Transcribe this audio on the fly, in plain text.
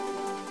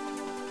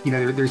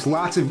there's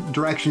lots of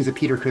directions that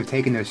Peter could have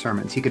taken those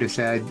sermons. He could have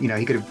said,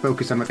 he could have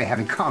focused on what they have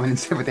in common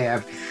instead of what they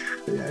have.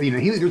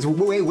 There's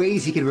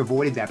ways he could have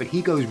avoided that, but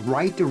he goes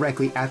right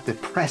directly at the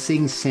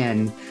pressing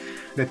sin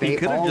that they He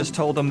could have just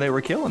told them they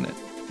were killing it.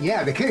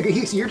 Yeah,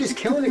 you're just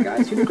killing it,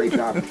 guys. You're doing a great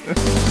job.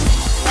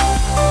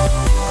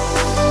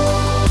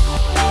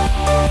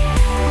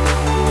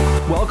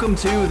 Welcome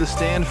to the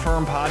Stand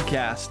Firm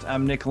podcast.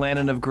 I'm Nick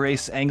Landon of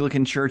Grace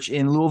Anglican Church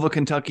in Louisville,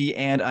 Kentucky,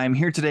 and I'm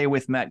here today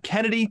with Matt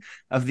Kennedy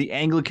of the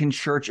Anglican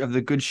Church of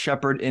the Good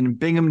Shepherd in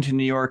Binghamton,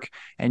 New York,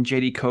 and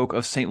JD Koch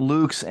of St.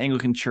 Luke's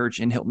Anglican Church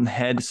in Hilton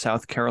Head,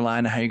 South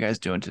Carolina. How are you guys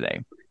doing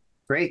today?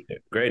 Great,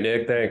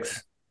 Nick.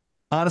 Thanks.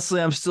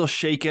 Honestly, I'm still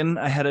shaken.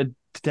 I had a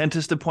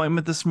dentist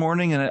appointment this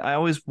morning, and I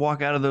always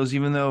walk out of those,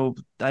 even though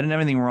I didn't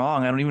have anything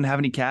wrong. I don't even have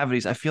any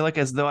cavities. I feel like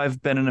as though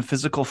I've been in a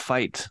physical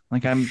fight.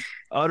 Like I'm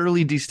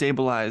utterly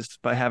destabilized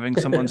by having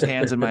someone's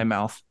hands in my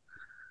mouth.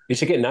 You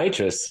should get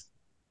nitrous.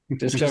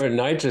 Discovered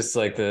nitrous,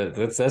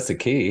 that's the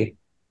key.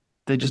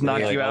 They just knock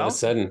you out all of a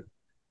sudden.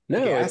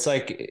 No, it's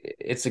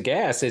a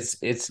gas.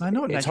 I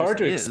know it's hard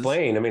to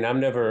explain. I mean, I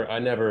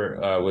never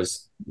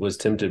was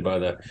tempted by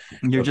the.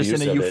 You're just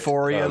in a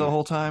euphoria the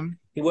whole time.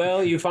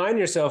 Well, you find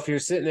yourself, you're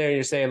sitting there and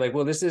you're saying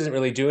well, this isn't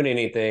really doing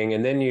anything.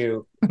 And then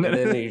you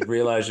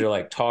realize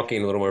you're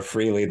talking a little more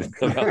freely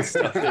about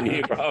stuff than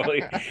you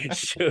probably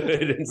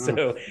should.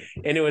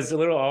 And it was a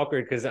little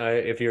awkward because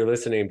if you're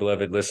listening,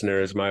 beloved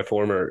listeners, my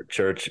former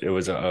church, it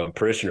was a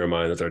parishioner of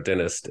mine was our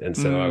dentist. And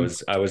so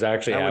I was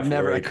actually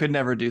I could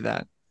never do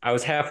that. I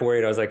was half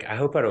worried. I was like, I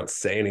hope I don't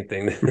say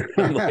anything that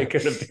I'm going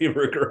to be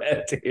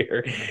regret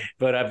here.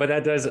 But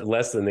that does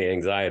lessen the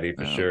anxiety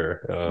for sure.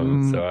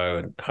 So I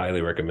would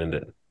highly recommend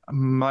it.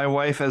 My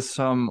wife, as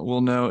some will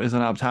know, is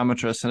an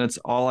optometrist, and it's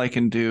all I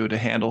can do to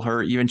handle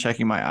her, even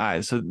checking my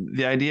eyes. So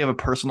the idea of a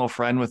personal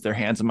friend with their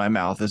hands in my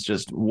mouth is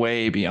just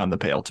way beyond the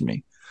pale to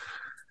me.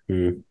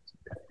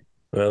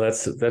 Well,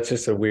 that's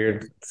just a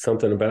weird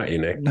something about you,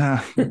 Nick.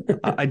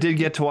 I did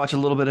get to watch a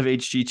little bit of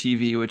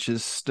HGTV, which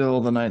is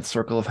still the ninth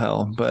circle of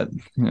hell, but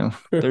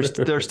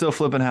they're still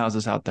flipping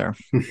houses out there.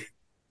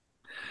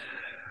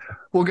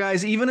 Well,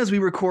 guys, even as we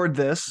record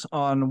this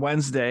on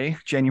Wednesday,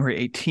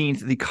 January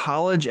 18th, the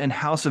College and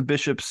House of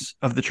Bishops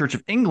of the Church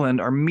of England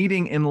are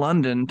meeting in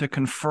London to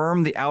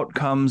confirm the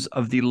outcomes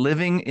of the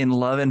Living in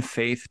Love and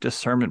Faith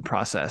discernment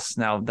process.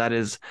 Now, that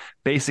is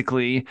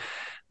basically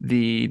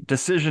the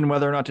decision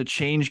whether or not to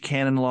change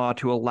canon law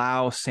to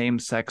allow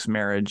same-sex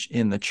marriage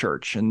in the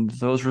church. And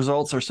those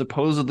results are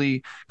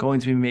supposedly going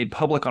to be made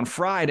public on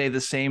Friday,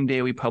 the same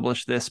day we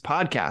publish this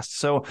podcast.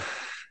 So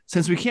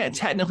since we can't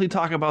technically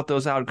talk about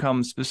those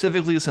outcomes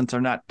specifically, since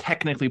they're not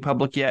technically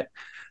public yet,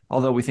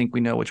 although we think we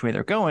know which way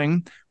they're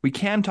going, we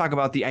can talk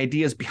about the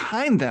ideas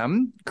behind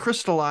them,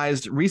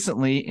 crystallized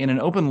recently in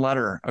an open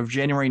letter of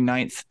January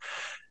 9th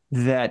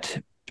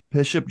that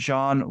Bishop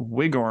John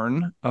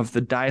Wigorn of the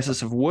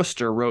Diocese of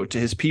Worcester wrote to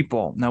his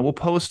people. Now, we'll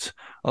post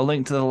a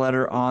link to the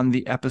letter on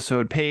the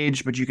episode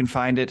page, but you can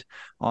find it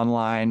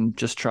online.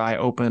 Just try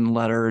open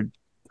letter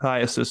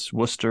Diocese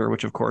Worcester,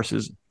 which of course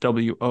is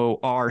Worcester.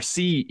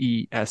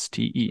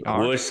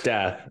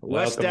 Worcester.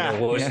 Welcome to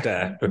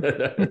Worcester.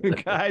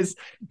 Yeah.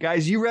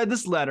 Guys, you read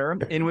this letter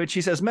in which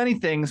he says many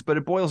things, but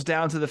it boils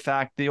down to the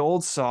fact the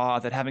old saw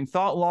that having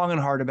thought long and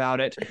hard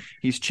about it,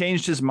 he's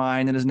changed his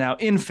mind and is now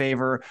in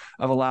favor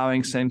of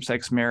allowing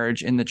same-sex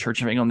marriage in the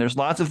Church of England. There's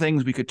lots of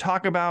things we could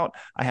talk about.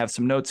 I have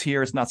some notes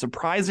here. It's not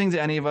surprising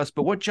to any of us,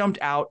 but what jumped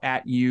out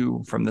at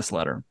you from this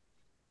letter?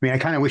 I mean, I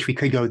kind of wish we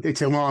could go.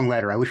 It's a long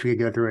letter. I wish we could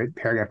go through it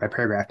paragraph by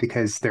paragraph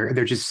because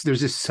there's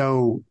just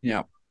so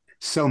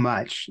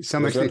much.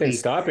 There's nothing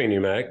stopping you,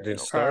 Mac.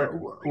 Just start.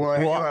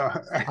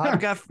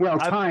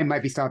 Time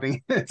might be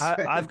stopping.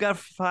 I've got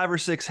 5 or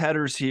 6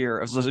 headers here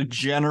of those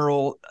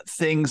general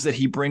things that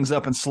he brings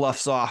up and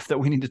sloughs off that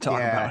we need to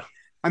talk about.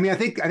 I mean, I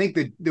think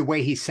the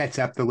way he sets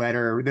up the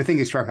letter, the thing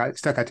that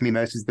stuck out to me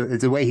most is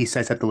the way he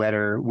sets up the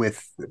letter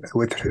with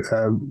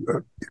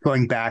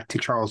going back to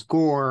Charles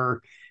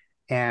Gore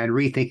and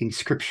rethinking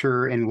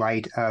scripture in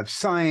light of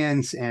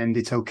science, and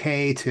it's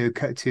okay to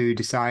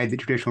decide that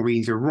traditional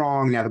readings are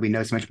wrong now that we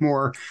know so much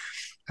more.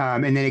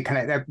 And then it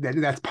kind of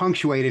that's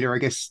punctuated, or I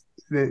guess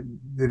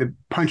the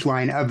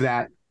punchline of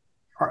that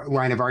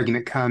line of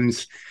argument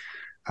comes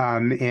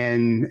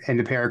in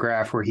the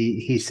paragraph where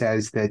he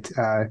says that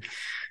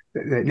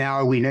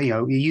now we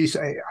know,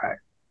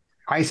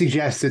 I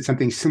suggest that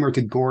something similar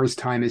to Gore's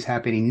time is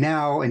happening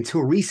now.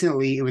 Until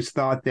recently, it was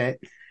thought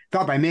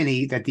by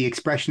many that the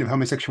expression of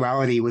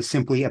homosexuality was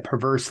simply a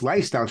perverse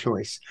lifestyle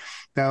choice,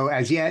 though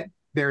as yet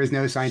there is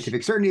no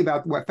scientific certainty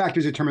about what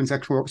factors determine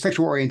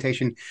sexual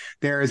orientation.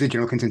 There is a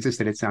general consensus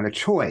that it's not a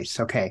choice.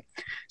 Okay,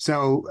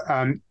 so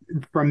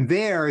from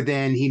there,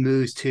 then he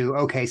moves to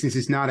since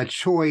it's not a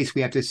choice,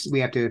 we have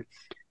to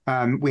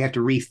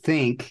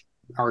rethink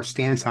our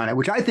stance on it,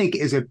 which I think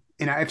is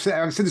and I've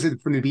said this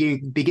from the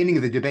beginning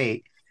of the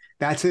debate.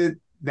 That's a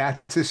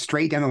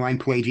straight down the line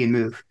Pelagian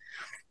move.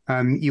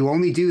 You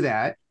only do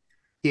that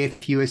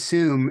if you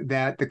assume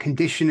that the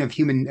condition of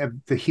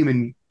the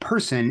human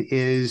person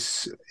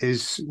is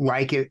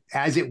like it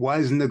as it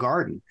was in the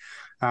garden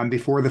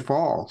before the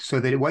fall, so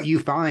that what you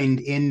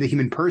find in the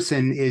human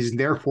person is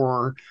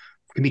therefore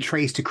can be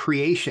traced to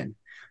creation.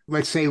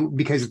 Let's say,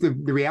 because the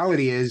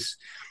reality is,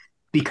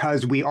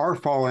 because we are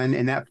fallen,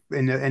 and that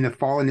and the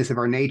fallenness of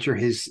our nature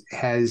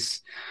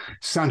has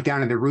sunk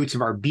down to the roots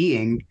of our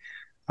being.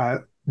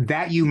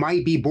 That you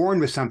might be born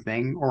with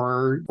something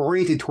or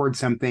oriented towards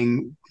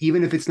something,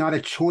 even if it's not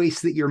a choice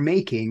that you're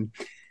making,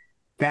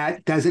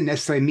 that doesn't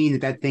necessarily mean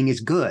that thing is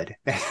good.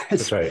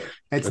 That's right.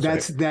 That's right.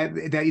 That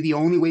the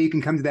only way you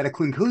can come to that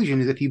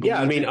conclusion is if you believe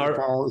that the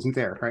fall isn't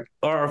there, right?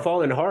 Our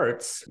fallen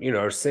hearts,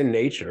 our sin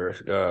nature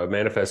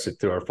manifested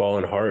through our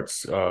fallen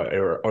hearts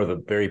are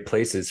the very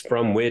places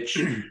from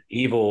which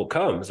evil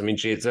comes. I mean,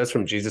 that's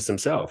from Jesus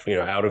himself.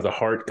 Out of the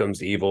heart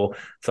comes evil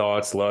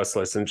thoughts, lust,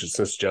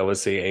 licentiousness,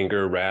 jealousy,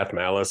 anger, wrath,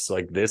 malice.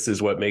 Like, this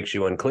is what makes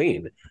you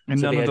unclean. And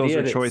so none of those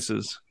are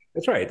choices.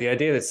 That's right. The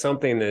idea that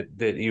something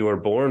that you are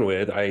born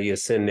with, i.e. a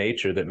sin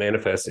nature that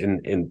manifests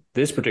in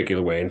this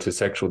particular way into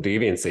sexual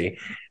deviancy,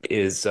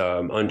 is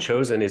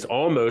unchosen, is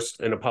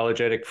almost an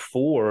apologetic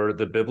for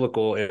the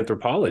biblical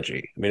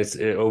anthropology. I mean, it's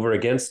over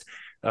against,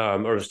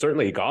 or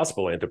certainly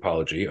gospel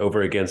anthropology,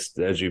 over against,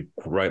 as you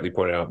rightly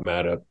pointed out,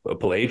 Matt, a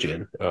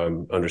Pelagian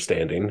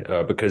understanding,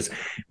 because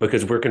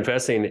we're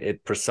confessing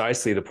at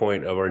precisely the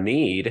point of our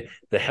need,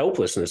 the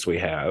helplessness we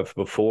have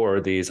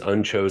before these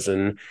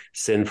unchosen,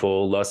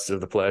 sinful lusts of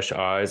the flesh,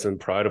 eyes,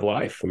 and pride of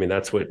life. I mean,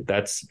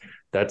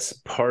 that's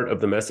part of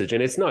the message.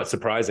 And it's not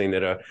surprising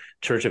that a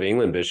Church of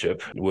England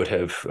bishop would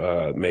have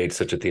made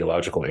such a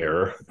theological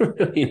error,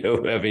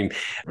 having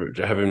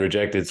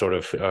rejected sort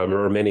of,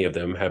 or many of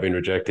them having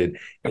rejected,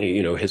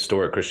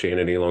 historic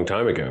Christianity a long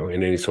time ago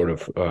in any sort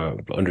of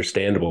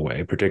understandable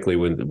way, particularly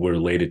when we're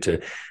related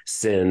to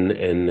sin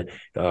and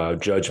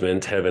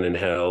judgment, heaven and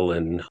hell,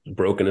 and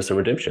brokenness and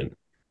redemption.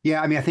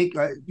 Yeah, I mean, I think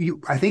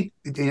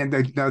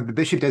the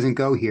bishop doesn't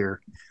go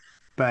here.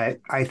 But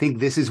I think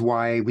this is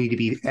why we need to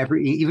be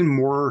even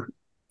more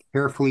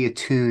carefully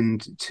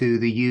attuned to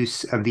the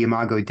use of the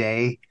Imago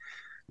Dei,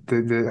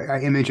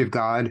 the image of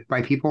God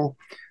by people,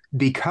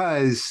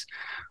 because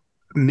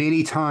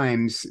many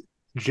times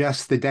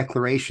just the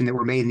declaration that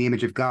we're made in the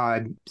image of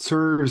God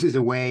serves as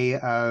a way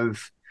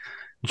of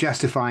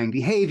justifying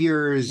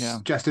behaviors,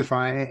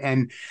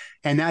 justifying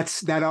and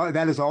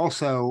that is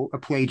also a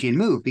Pelagian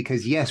move,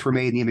 because yes, we're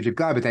made in the image of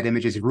God, but that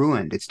image is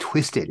ruined, it's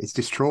twisted, it's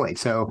destroyed.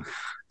 So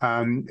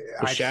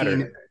it's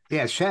shattered.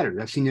 It's shattered.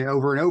 I've seen it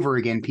over and over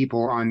again.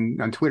 People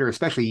on Twitter,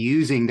 especially,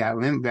 using that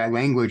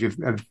language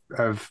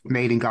of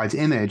made in God's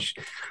image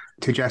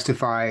to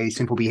justify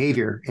sinful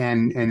behavior,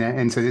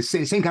 and so the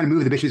same kind of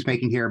move the bishop's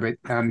making here. But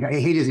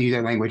he doesn't use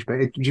that language, but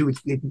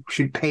we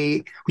should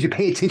pay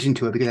attention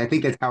to it, because I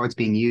think that's how it's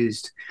being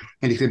used,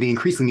 and it's going to be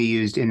increasingly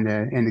used in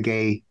the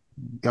gay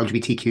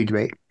LGBTQ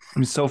debate. I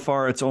mean, so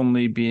far, it's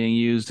only being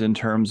used in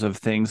terms of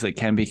things that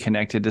can be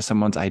connected to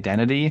someone's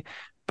identity.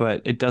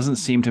 But it doesn't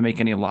seem to make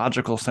any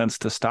logical sense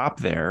to stop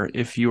there.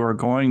 If you are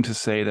going to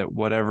say that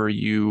whatever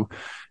you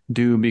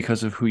do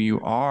because of who you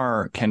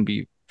are can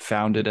be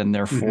founded and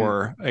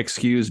therefore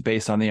excused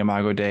based on the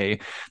Imago Dei,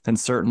 then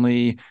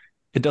certainly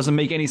it doesn't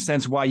make any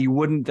sense why you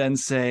wouldn't then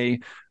say,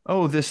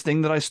 oh, this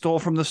thing that I stole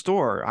from the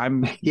store,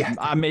 I'm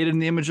made in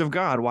the image of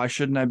God. Why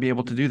shouldn't I be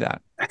able to do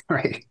that?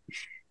 Right.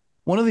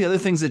 One of the other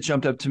things that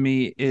jumped up to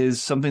me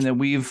is something that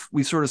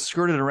we sort of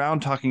skirted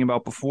around talking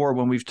about before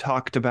when we've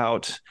talked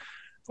about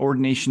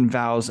ordination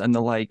vows and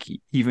the like,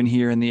 even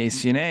here in the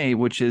ACNA,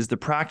 which is the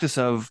practice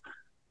of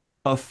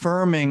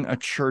affirming a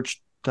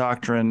church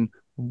doctrine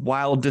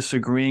while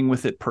disagreeing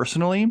with it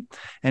personally.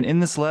 And in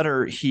this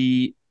letter,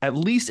 he at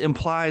least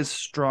implies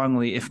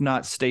strongly, if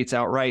not states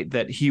outright,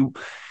 that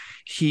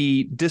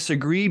he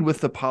disagreed with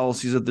the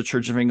policies of the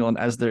Church of England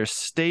as they're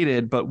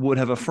stated, but would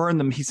have affirmed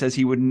them. He says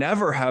he would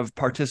never have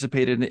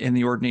participated in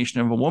the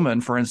ordination of a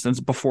woman, for instance,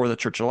 before the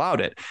church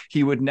allowed it.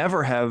 He would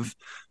never have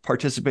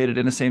participated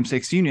in a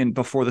same-sex union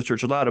before the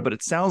church allowed it. But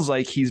it sounds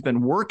like he's been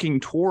working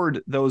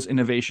toward those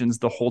innovations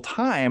the whole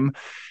time.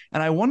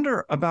 And I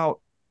wonder about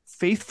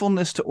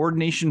faithfulness to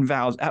ordination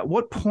vows. At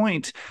what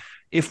point,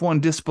 if one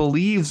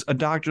disbelieves a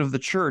doctrine of the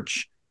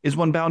church, is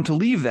one bound to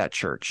leave that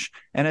church?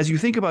 And as you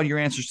think about your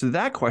answers to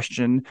that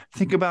question,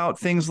 think about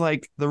things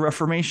like the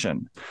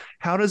Reformation.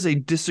 How does a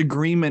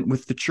disagreement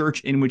with the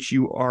church in which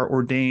you are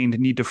ordained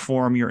need to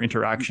form your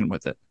interaction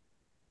with it?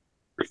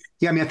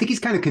 Yeah, I mean, I think he's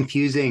kind of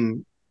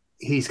confusing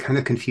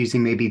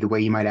maybe the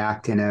way you might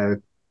act in a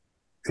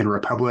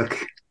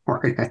republic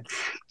or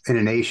in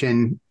a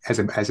nation as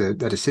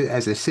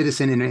a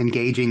citizen and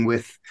engaging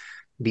with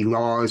the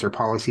laws or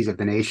policies of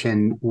the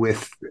nation,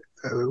 with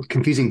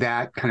confusing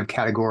that kind of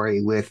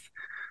category with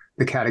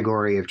the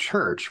category of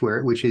church,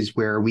 which is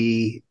where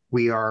we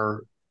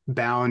are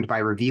bound by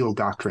revealed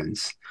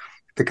doctrines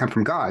that come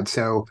from God.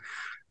 So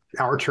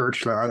our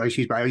church, I'll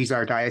use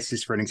our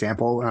diocese for an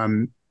example.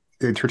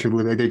 The Church of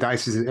the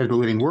Diocese of the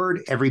Living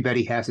Word,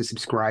 everybody has to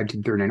subscribe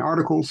to 39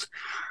 articles.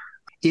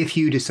 If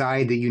you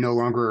decide that you no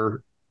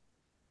longer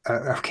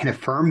can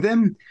affirm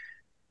them.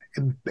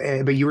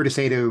 But you were to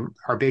say to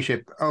our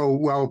bishop, "Oh,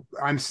 well,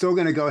 I'm still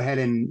going to go ahead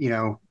and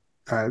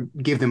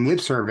give them lip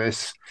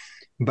service,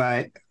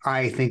 but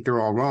I think they're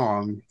all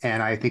wrong,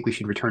 and I think we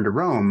should return to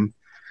Rome."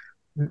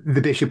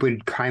 The bishop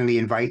would kindly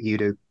invite you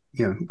to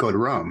go to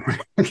Rome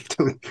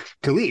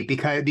to leave,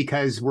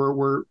 because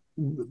we're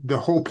the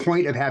whole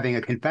point of having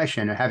a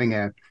confession, of having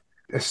a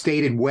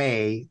stated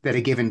way that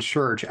a given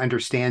church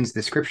understands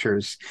the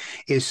scriptures,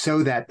 is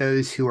so that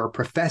those who are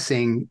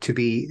professing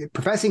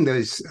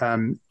those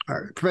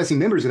professing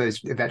members of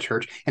that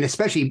church, and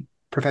especially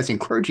professing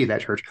clergy of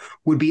that church,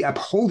 would be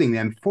upholding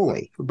them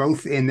fully,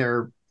 both in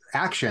their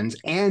actions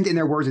and in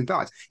their words and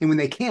thoughts. And when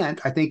they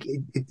can't, I think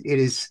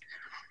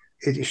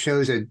it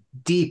shows a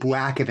deep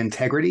lack of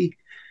integrity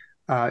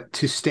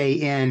to stay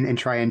in and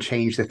try and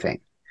change the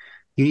thing.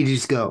 You need to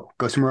just go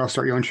somewhere else,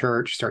 start your own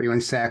church, start your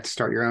own sect,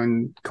 start your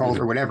own cult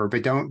or whatever.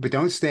 But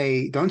don't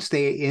stay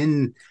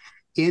in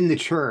the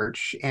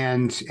church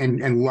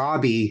and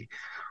lobby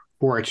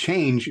for a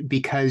change,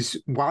 because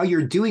while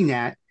you're doing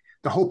that,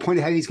 the whole point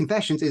of having these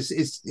confessions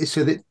is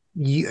so that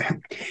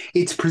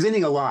it's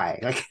presenting a lie.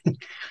 Like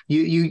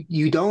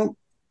you don't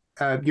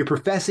you're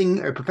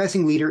professing a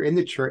professing leader in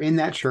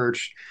that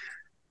church,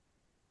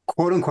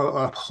 quote unquote,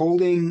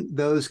 upholding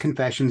those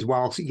confessions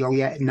while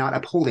yet not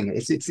upholding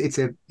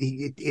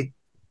it.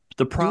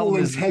 The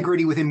problem is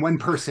integrity within one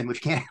person,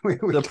 which can't.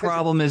 The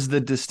problem is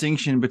the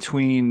distinction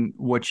between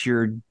what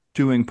you're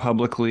doing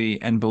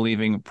publicly and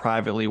believing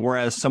privately.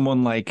 Whereas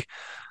someone like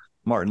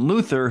Martin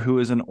Luther, who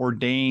is an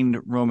ordained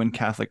Roman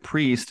Catholic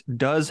priest,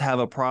 does have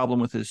a problem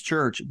with his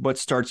church, but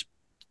starts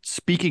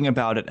speaking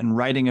about it and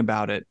writing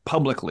about it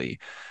publicly,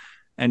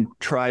 and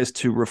tries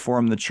to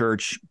reform the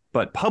church,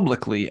 but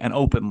publicly and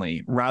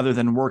openly, rather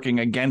than working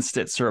against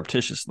it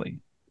surreptitiously.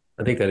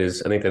 I think that is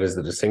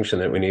the distinction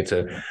that we need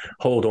to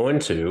hold on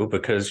to,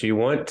 because you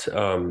want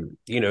some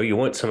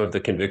of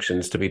the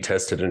convictions to be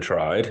tested and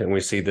tried. And we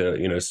see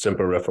the,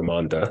 semper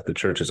reformanda, the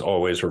church is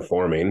always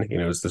reforming,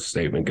 as the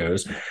statement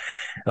goes.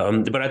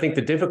 But I think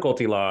the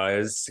difficulty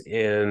lies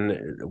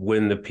in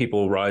when the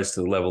people rise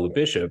to the level of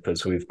bishop,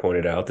 as we've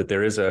pointed out, that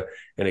there is an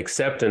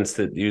acceptance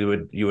that you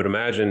would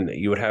imagine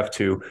you would have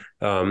to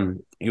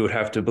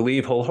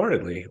believe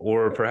wholeheartedly,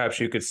 or perhaps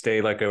you could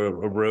stay like a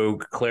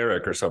rogue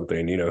cleric or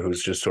something,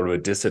 who's just sort of a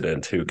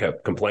dissident who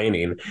kept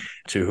complaining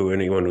to who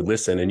anyone would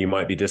listen, and you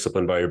might be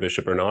disciplined by your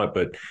bishop or not,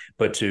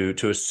 but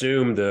to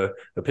assume the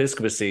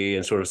episcopacy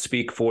and sort of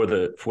speak for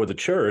the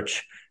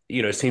church,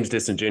 seems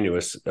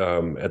disingenuous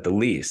at the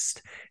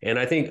least. And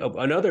I think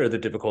another of the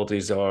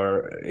difficulties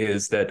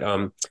is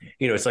that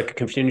it's like a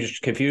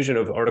confusion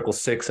of Article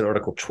 6 and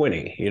Article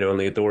 20, on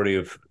the authority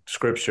of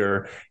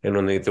Scripture and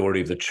on the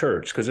authority of the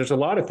church, because there's a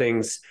lot of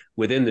things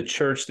within the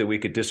church that we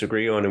could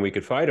disagree on and we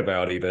could fight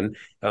about, even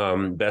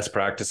best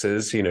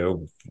practices,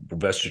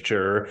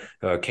 vestiture,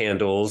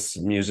 candles,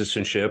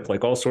 musicianship,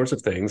 like all sorts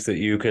of things that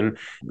you can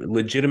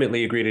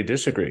legitimately agree to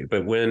disagree.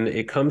 But when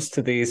it comes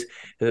to these,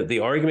 the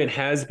argument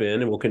has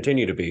been and will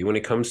continue to be, when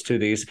it comes to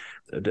these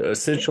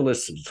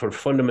essentialist sort of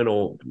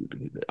fundamental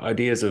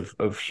ideas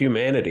of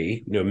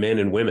humanity, men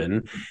and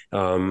women,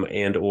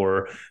 and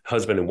or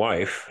husband and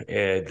wife,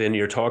 then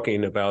you're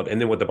talking about,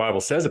 and then what the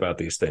Bible says about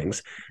these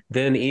things,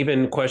 then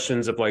even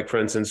questions of, like, for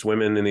instance,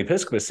 women in the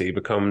episcopacy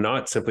become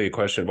not simply a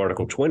question of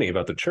Article 20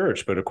 about the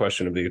church, but a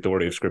question of the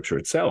authority of Scripture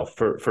itself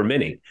for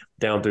many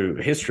down through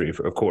history,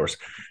 of course,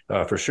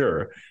 for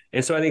sure.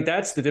 And so I think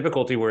that's the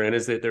difficulty we're in,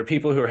 is that there are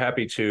people who are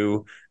happy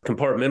to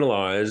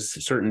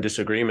compartmentalize certain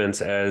disagreements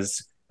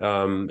as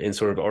in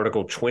sort of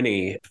Article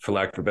 20, for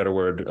lack of a better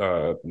word,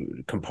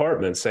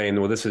 compartment, saying,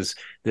 well, this is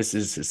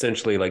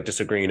essentially like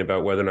disagreeing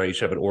about whether or not you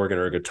should have an organ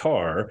or a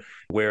guitar.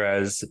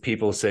 Whereas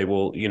people say,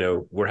 well,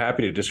 we're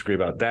happy to disagree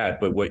about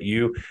that, but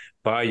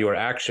by your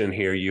action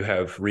here, you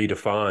have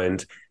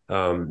redefined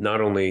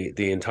not only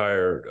the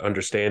entire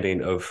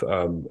understanding of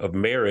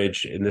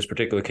marriage in this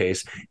particular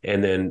case,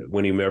 and then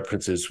when he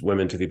references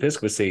women to the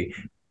episcopacy,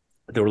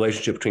 the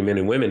relationship between men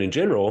and women in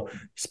general,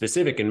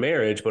 specific in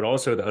marriage, but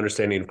also the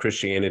understanding of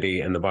Christianity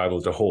and the Bible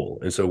as a whole.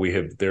 And so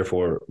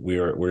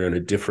we're in a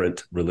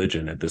different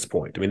religion at this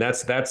point. I mean,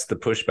 that's the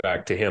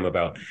pushback to him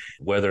about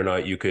whether or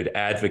not you could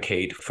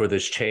advocate for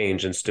this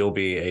change and still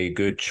be a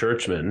good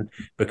churchman,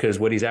 because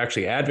what he's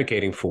actually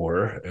advocating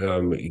for,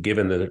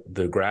 given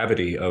the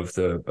gravity of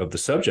the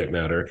subject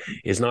matter,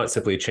 is not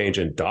simply a change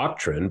in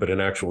doctrine, but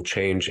an actual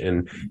change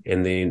in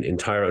the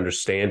entire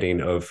understanding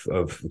of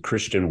the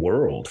Christian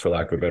world, for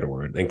lack of a better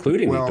word,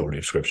 including the authority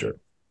of Scripture.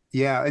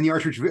 Yeah, and the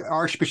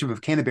Archbishop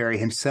of Canterbury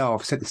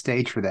himself set the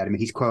stage for that. I mean,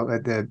 he's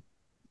the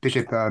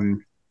Bishop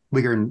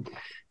Wighern,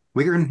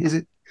 is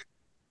it?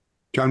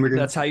 John Wighern?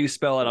 That's how you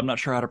spell it. I'm not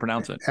sure how to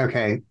pronounce it.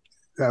 Okay.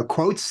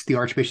 Quotes the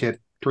Archbishop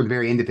toward the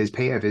very end of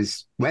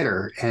his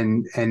letter,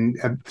 and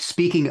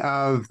speaking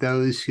of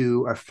those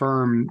who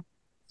affirm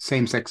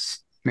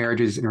same-sex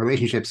marriages and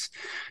relationships,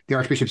 the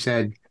Archbishop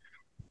said,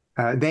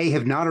 They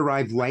have not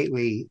arrived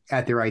lightly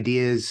at their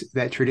ideas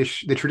that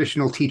the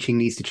traditional teaching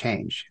needs to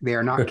change. They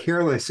are not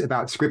careless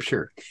about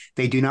Scripture.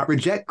 They do not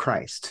reject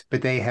Christ,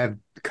 but they have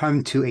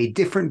come to a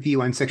different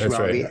view on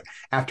sexuality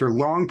after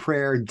long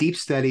prayer, deep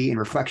study, and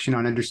reflection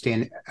on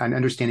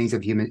understandings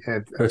of human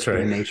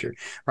nature.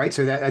 Right.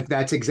 So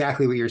that's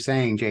exactly what you're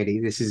saying,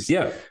 JD. This is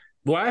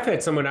Well, I've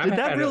had someone. Did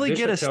that really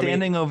get a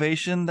standing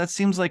ovation? That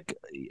seems like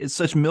it's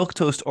such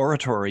milquetoast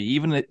oratory.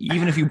 Even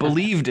if you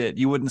believed it,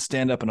 you wouldn't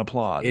stand up and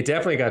applaud. It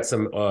definitely got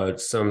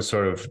some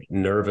sort of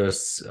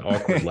nervous,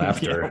 awkward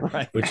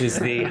laughter, which is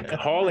the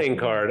calling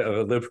card of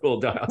a liberal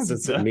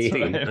diocesan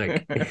meeting.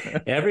 Right.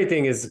 Like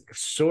everything is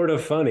sort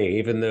of funny,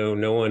 even though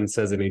no one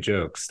says any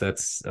jokes.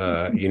 That's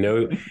tell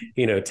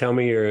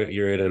me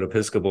you're at an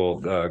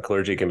Episcopal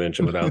clergy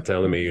convention without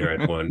telling me you're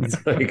at one.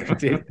 It's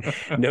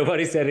like,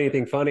 nobody said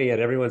anything funny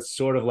yet. Everyone's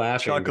sort of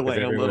laughing,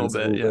 chuckling a little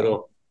bit, a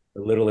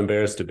little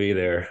embarrassed to be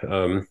there,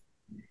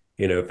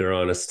 if they're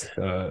honest.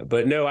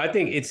 But no, I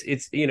think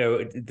it's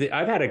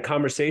I've had a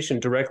conversation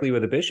directly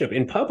with a bishop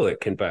in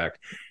public, in fact,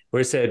 where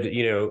he said,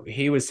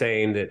 he was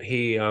saying that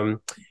he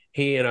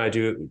and I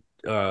do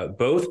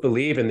both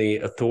believe in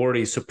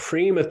the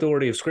supreme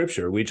authority of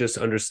Scripture. We just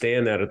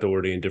understand that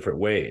authority in different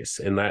ways,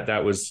 and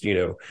that was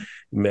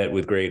met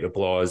with great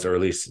applause, or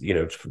at least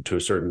to a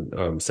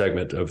certain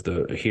segment of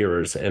the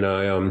hearers. And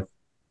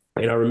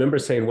I remember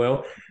saying,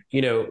 well,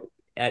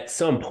 at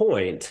some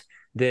point,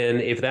 then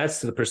if that's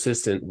the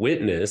persistent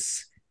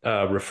witness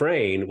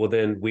refrain, well,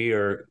 then we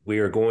are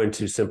going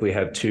to simply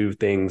have two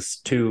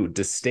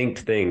distinct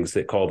things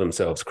that call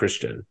themselves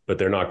Christian, but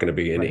they're not going to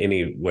be in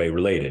any way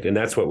related. And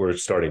that's what we're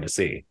starting to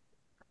see.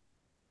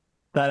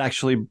 That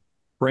actually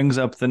brings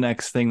up the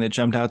next thing that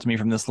jumped out to me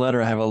from this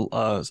letter. I have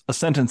a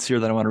sentence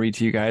here that I want to read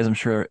to you guys. I'm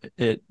sure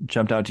it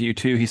jumped out to you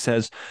too. He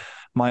says,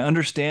 "My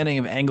understanding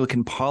of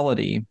Anglican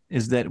polity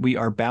is that we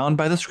are bound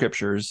by the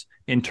Scriptures,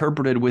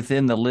 interpreted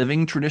within the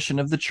living tradition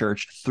of the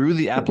Church through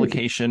the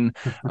application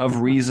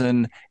of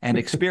reason and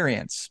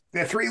experience."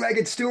 The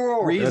three-legged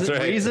stool.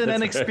 Reason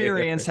and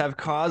experience have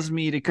caused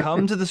me to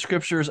come to the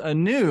Scriptures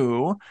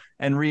anew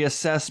and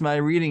reassess my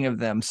reading of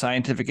them.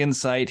 Scientific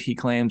insight, he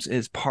claims,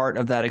 is part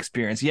of that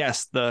experience.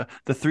 Yes, the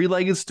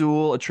three-legged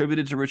stool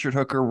attributed to Richard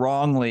Hooker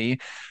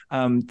wrongly,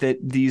 that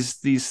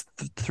these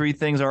three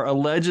things are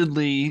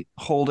allegedly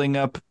holding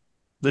up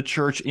the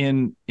church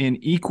in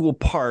equal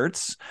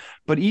parts.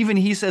 But even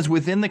he says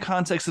within the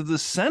context of the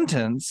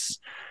sentence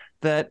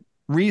that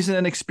reason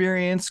and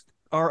experience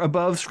are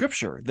above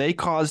Scripture. They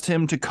caused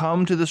him to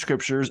come to the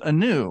Scriptures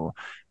anew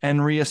and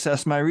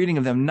reassess my reading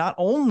of them. Not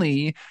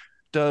only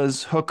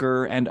does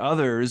Hooker and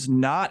others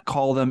not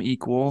call them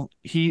equal,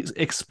 he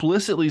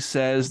explicitly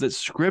says that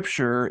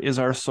Scripture is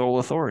our sole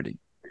authority.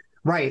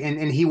 Right.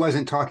 And he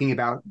wasn't talking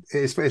about,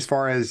 as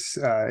far as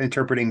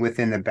interpreting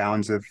within the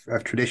bounds of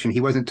tradition,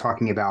 he wasn't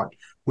talking about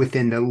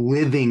within the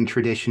living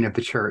tradition of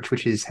the church,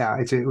 which is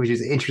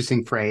an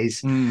interesting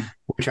phrase,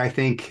 which I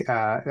think,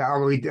 let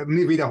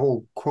me read the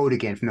whole quote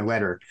again from the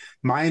letter.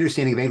 "My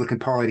understanding of Anglican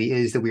polity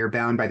is that we are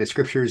bound by the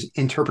Scriptures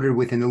interpreted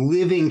within the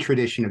living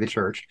tradition of the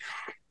church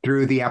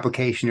through the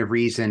application of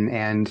reason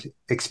and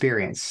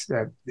experience."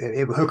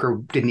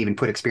 Hooker didn't even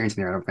put experience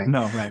in there, I don't think.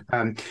 No, right.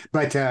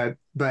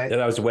 But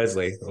that was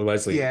Wesley.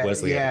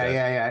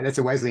 Yeah. That's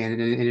a Wesleyan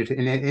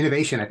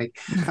innovation, I think.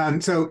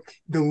 So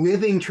the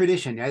living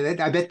tradition,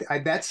 I bet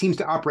that seems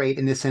to operate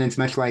in this sentence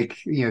much like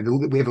we have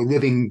a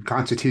living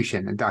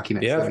constitution and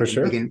documents. Yeah, for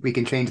sure. We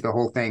can change the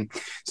whole thing.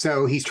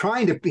 So he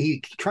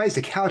tries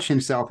to couch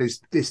himself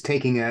as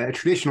taking a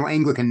traditional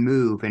Anglican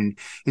move and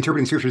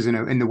interpreting Scriptures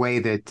in the way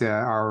that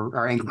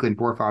our Anglican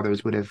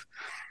forefathers would have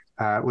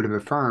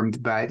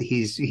affirmed. But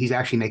he's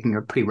actually making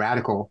a pretty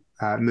radical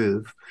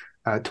move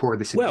toward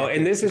the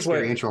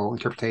experiential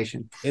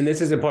interpretation. And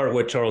this is in part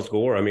what Charles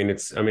Gore.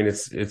 It's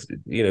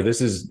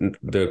this is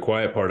the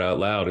quiet part out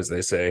loud, as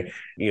they say.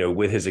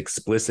 With his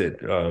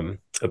explicit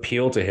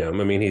appeal to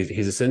him.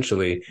 He's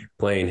essentially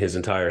playing his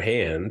entire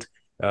hand,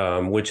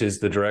 which is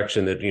the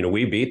direction that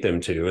we beat them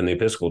to in the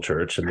Episcopal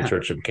Church and the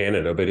Church of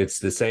Canada. But it's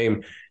the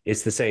same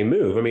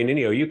move.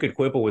 You could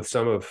quibble with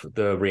some of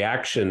the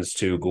reactions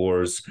to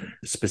Gore's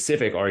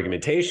specific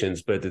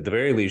argumentations, but at the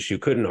very least, you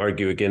couldn't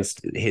argue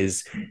against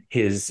his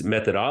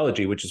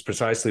methodology, which is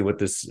precisely what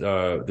this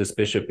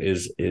bishop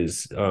is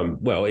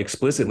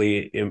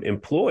explicitly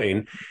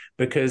employing,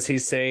 because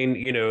he's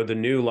saying the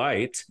new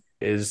light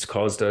has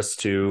caused us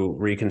to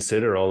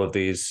reconsider all of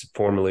these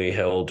formerly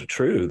held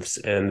truths.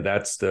 And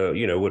that's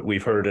what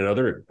we've heard in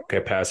other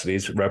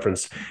capacities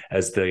referenced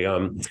as the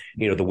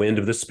wind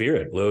of the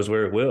Spirit blows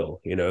where it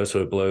will,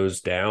 so it blows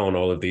down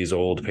all of these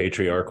old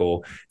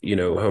patriarchal,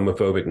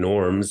 homophobic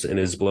norms and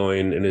is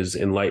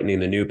enlightening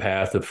the new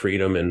path of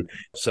freedom and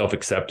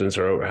self-acceptance,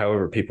 or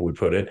however people would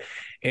put it.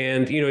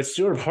 And, it's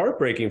sort of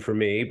heartbreaking for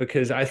me,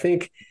 because I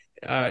think,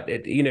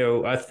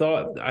 I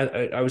thought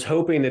I was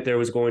hoping that there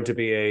was going to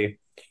be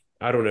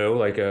I don't know,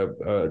 like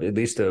at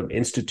least a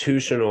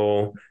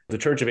institutional. The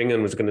Church of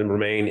England was going to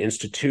remain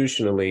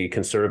institutionally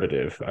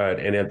conservative,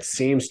 and it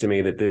seems to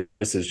me that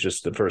this is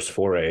just the first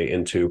foray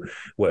into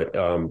what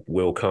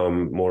will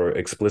come more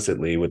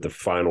explicitly with the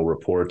final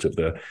report of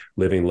the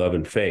Living Love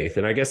and Faith.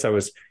 And I guess I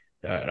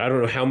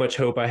don't know how much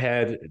hope I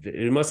had.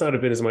 It must not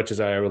have been as much as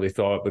I really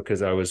thought,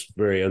 because I was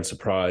very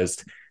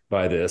unsurprised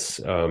by this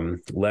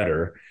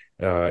letter.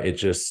 It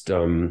just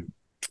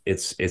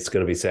it's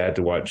going to be sad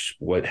to watch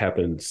what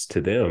happens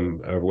to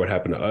them, or what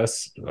happened to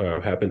us,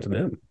 happen to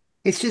them.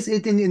 It's just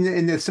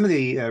some of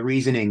the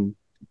reasoning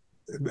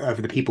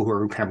of the people who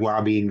are kind of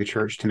lobbying the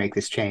church to make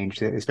this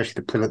change,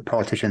 especially the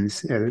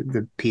politicians,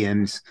 the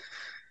PMs,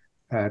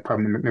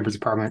 members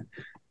of parliament,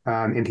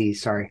 MPs.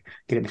 Sorry,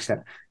 get it mixed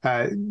up.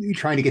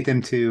 Trying to get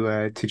them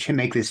to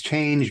make this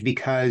change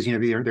because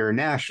they're a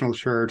national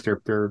church,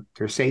 they're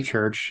state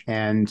church,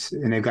 and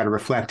they've got to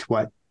reflect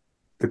what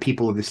the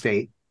people of the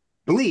state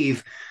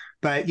believe.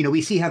 But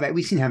we've seen how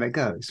that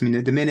goes. I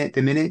mean, the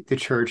minute the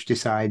church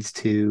decides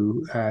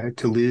to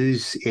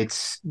lose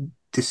its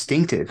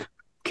distinctive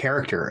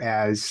character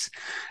as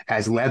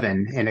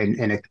leaven in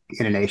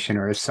a nation,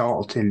 or as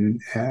salt in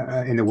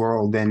the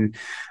world, then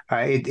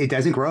it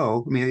doesn't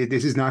grow. I mean,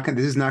 this is not going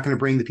to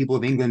bring the people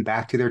of England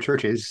back to their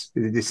churches.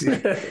 This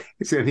is,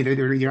 so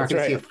you're not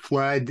going to see a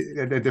flood,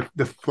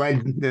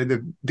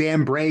 the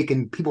dam break,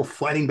 and people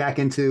flooding back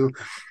into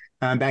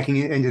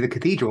the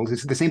cathedrals.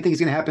 It's the same thing is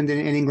going to happen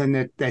in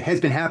England that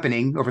has been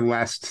happening over the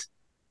last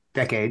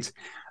decades,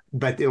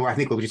 but I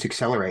think it will just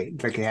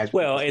accelerate like it has.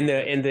 Well, and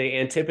the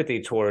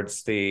antipathy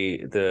towards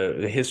the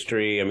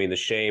history, I mean, the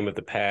shame of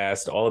the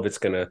past, all of it's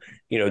going to,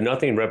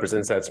 nothing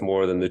represents that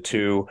more than the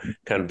two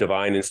kind of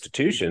divine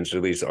institutions,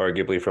 at least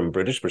arguably from a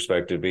British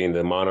perspective, being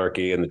the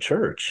monarchy and the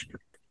church.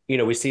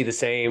 We see the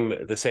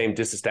same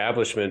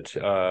disestablishment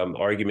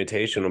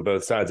argumentation on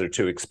both sides. They're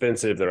too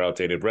expensive. They're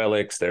outdated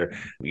relics. They're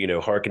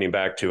hearkening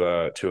back to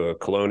a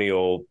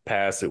colonial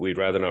past that we'd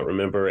rather not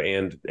remember.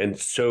 And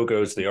so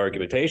goes the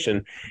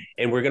argumentation.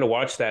 And we're going to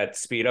watch that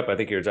speed up. I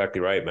think you're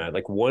exactly right, Matt.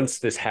 Like once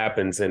this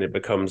happens and it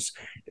becomes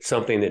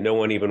something that no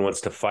one even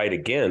wants to fight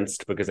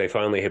against because they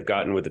finally have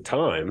gotten with the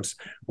times.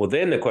 Well,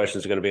 then the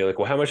questions are going to be like,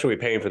 well, how much are we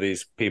paying for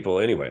these people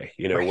anyway?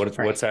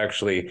 What's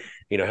actually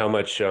how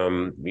much how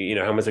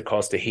much it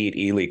costs to heat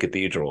Ely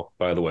Cathedral,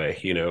 by the way,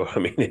 I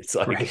mean, it's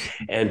like, right.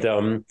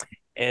 And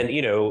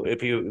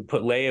if you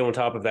put lay on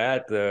top of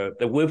that,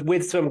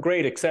 with some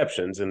great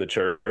exceptions in the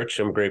church,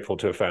 I'm grateful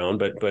to have found,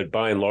 but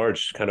by and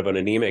large, kind of an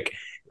anemic,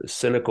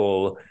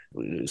 cynical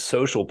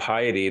social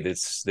piety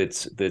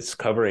that's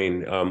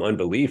covering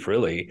unbelief,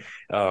 really,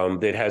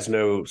 that has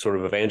no sort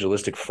of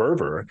evangelistic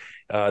fervor,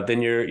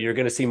 then you're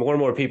going to see more and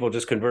more people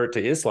just convert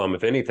to Islam,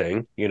 if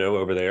anything,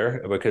 over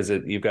there, because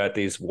you've got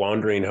these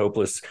wandering,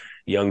 hopeless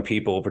young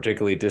people,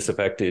 particularly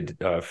disaffected,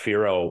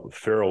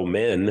 feral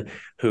men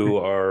who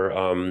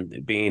are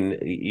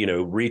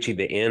reaching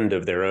the end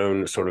of their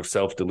own sort of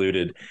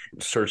self-deluded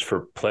search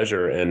for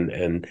pleasure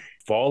and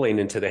falling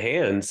into the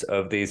hands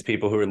of these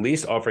people who are at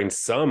least offering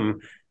some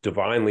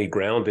divinely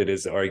grounded,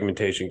 as the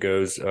argumentation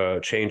goes,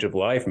 change of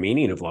life,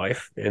 meaning of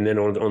life. And then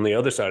on the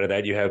other side of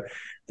that, you have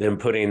them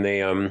putting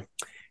the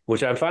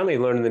which I'm finally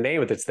learning the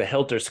name of. It's the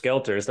Helter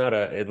Skelter. It's not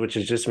which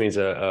just means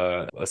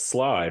a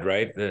slide,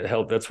 right?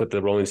 That's what the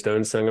Rolling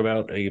Stones sung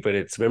about. But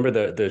it's, remember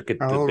the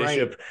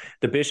bishop, right.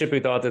 The bishop who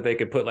thought that they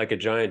could put like a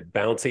giant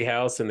bouncy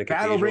house in the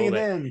cathedral. That'll bring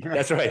them in.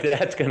 That's right.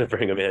 That's going to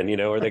bring them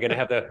in, or they're going to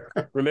have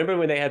remember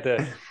when they had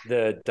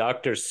the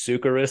Dr.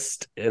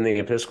 Sucharist in the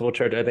Episcopal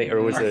Church, I think,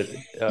 or was it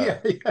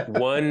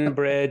one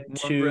bread,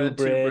 two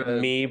bread,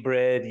 me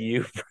bread,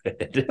 you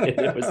bread. And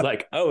it was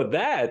like, oh,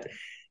 that.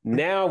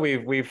 Now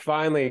we've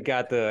finally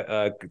got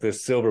the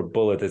silver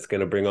bullet that's going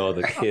to bring all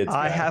the kids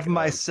I back. have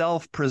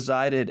myself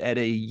presided at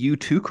a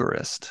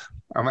Eucharist.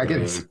 Oh my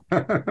goodness.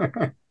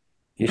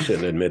 You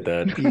shouldn't admit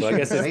that. Well, I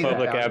guess it's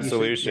public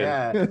absolution.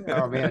 Yeah.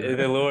 Oh man.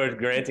 The Lord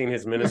granting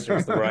his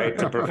ministers the right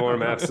to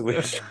perform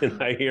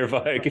absolution, I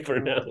hereby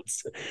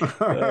pronounce.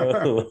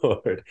 Oh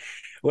Lord.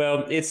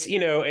 Well, it's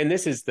and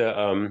this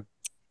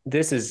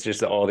is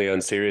just all the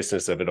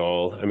unseriousness of it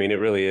all. I mean,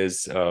 it really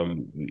is, I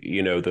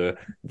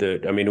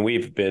mean,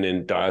 we've been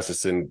in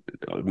diocesan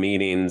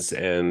meetings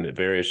and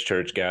various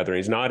church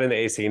gatherings, not in the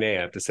ACNA,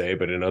 I have to say,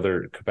 but in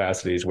other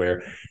capacities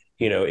where,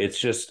 it's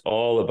just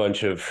all a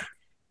bunch of,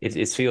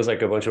 it feels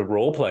like a bunch of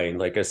role playing,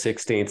 like a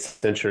 16th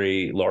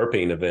century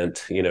LARPing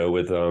event,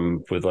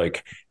 with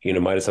like,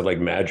 might have said like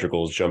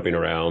madrigals jumping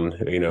around,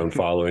 and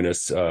following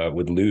us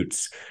with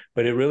lutes.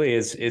 But it really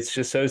is, it's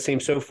just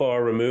seems so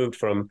far removed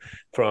from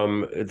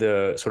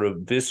the sort of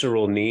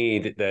visceral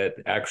need that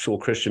actual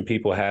Christian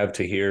people have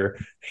to hear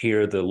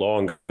the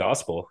long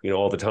gospel,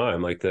 all the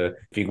time. Like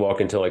if you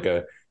walk into like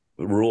a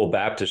rural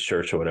Baptist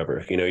church or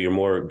whatever, you're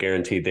more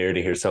guaranteed there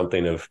to hear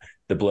something of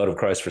the blood of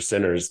Christ for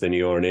sinners than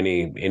you are in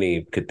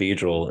any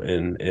cathedral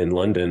in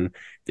London.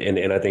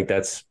 And I think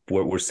that's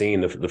what we're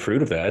seeing. The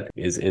fruit of that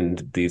is in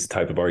these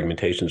type of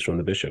argumentations from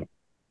the bishop.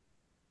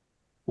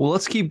 Well,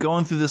 let's keep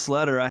going through this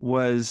letter. I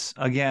was,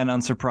 again,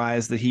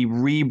 unsurprised that he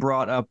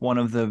re-brought up one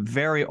of the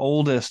very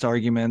oldest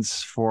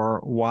arguments for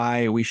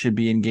why we should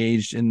be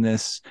engaged in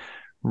this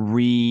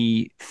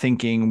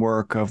rethinking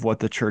work of what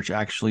the church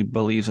actually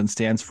believes and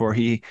stands for.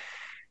 He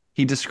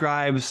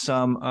describes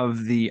some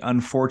of the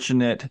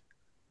unfortunate,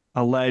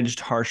 alleged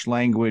harsh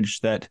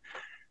language that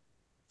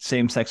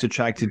same-sex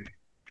attracted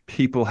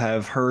people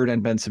have heard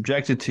and been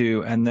subjected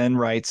to, and then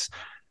writes,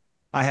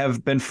 I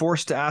have been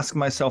forced to ask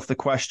myself the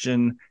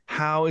question,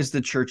 how is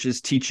the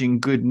church's teaching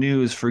good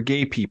news for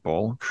gay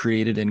people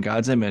created in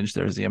God's image?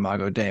 There's the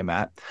Imago Dei,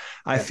 Matt.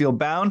 I feel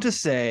bound to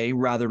say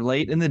rather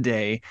late in the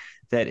day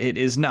that it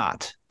is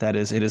not. That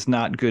is, it is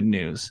not good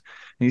news.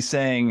 And he's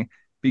saying,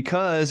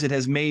 because it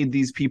has made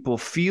these people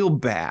feel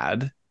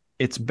bad,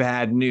 it's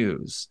bad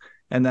news.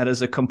 And that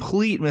is a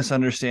complete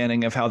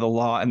misunderstanding of how the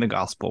law and the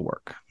gospel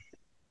work.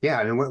 Yeah.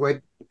 I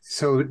mean,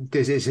 so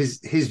does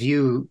his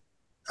view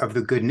of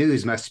the good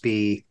news must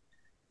be,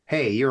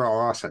 hey, you're all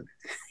awesome.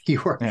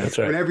 You are, that's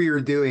right. Whatever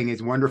you're doing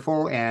is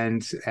wonderful,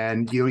 and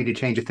you don't need to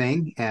change a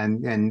thing.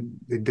 And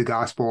the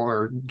gospel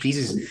or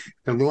Jesus,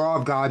 the law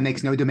of God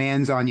makes no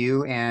demands on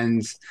you,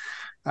 and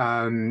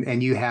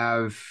you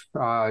have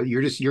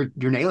you're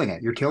nailing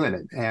it, you're killing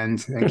it,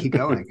 and keep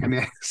going. I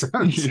mean,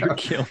 you're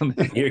killing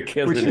it. You're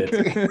killing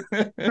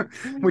it.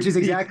 Which is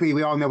exactly,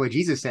 we all know what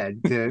Jesus said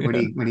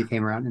when he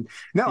came around. And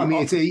no, I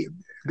mean,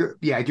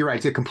 you're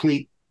right.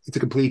 It's a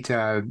complete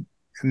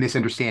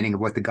misunderstanding of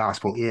what the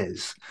gospel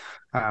is,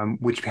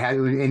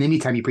 and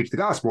anytime you preach the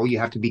gospel, you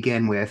have to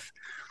begin with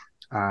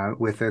a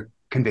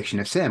conviction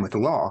of sin, with the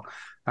law.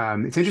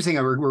 It's interesting.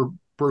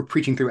 We're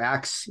preaching through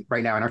Acts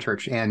right now in our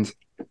church, and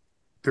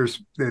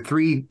there's the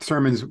 3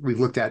 sermons we've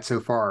looked at so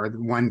far.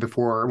 One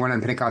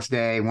on Pentecost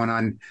Day, one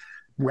on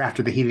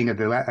after the healing of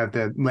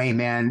the lame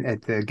man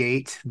at the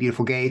gate,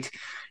 beautiful gate,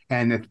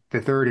 and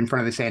the third in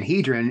front of the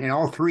Sanhedrin. And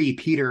all 3,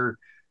 Peter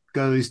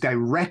goes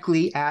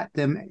directly at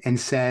them and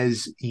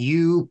says,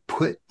 you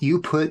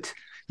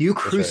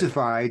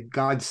crucified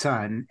God's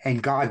son,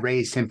 and God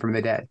raised him from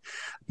the dead.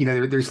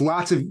 There's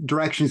lots of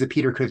directions that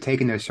Peter could have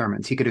taken those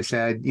sermons. He could have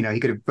said, he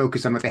could have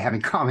focused on what they have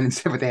in common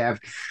instead of what they have.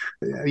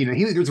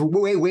 There's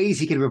ways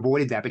he could have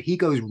avoided that, but he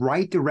goes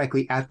right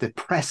directly at the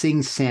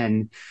pressing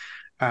sin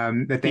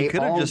that they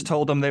could have just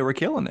told them they were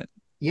killing it.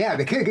 Yeah,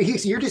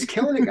 you're just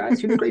killing it, guys.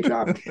 You're doing a great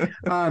job.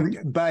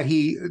 But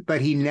he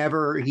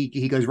never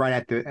goes right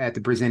at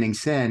the presenting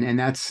sin, and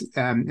that's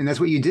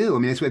what you do. I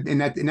mean,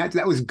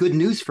 that was good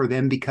news for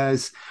them,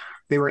 because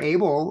they were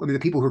able. I mean, the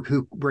people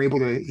who were able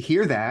to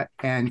hear that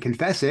and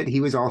confess it,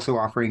 he was also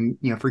offering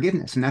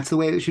forgiveness, and that's the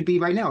way it should be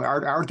right now.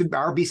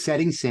 Our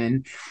besetting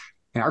sin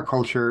in our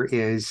culture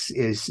is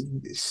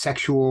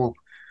sexual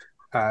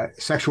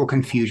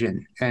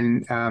confusion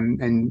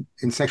and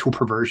sexual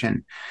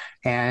perversion,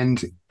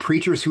 and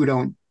preachers who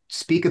don't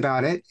speak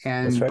about it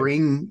and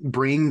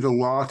bring the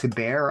law to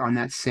bear on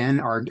that sin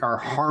are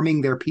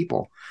harming their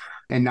people,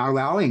 and not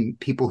allowing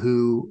people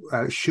who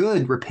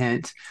should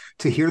repent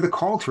to hear the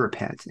call to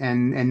repent,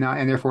 and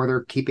therefore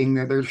they're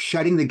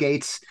shutting the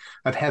gates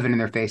of heaven in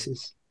their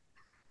faces.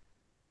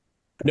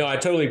 No, I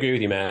totally agree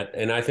with you, Matt.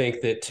 And I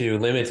think that to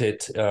limit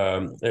it,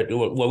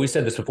 well, we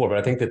said this before, but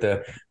I think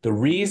that the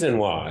reason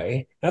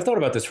why, I've thought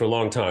about this for a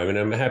long time, and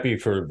I'm happy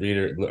for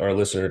our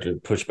listener to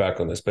push back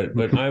on this, but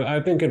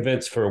I've been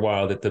convinced for a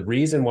while that the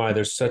reason why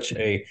there's such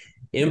a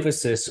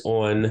emphasis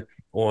on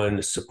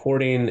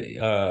supporting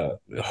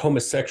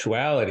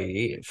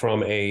homosexuality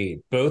from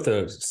both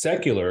a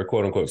secular,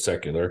 quote unquote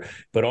secular,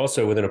 but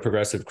also within a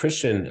progressive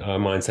Christian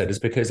mindset is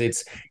because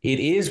it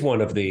is one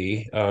of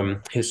the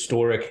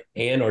historic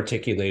and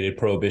articulated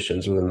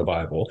prohibitions within the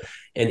Bible.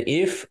 And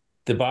if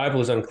the Bible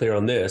is unclear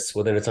on this,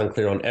 well, then it's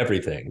unclear on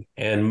everything.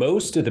 And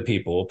most of the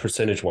people,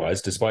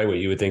 percentage-wise, despite what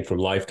you would think from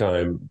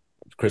Lifetime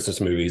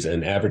Christmas movies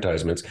and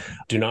advertisements,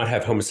 do not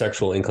have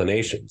homosexual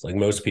inclinations. Like,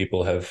 most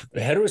people have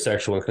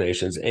heterosexual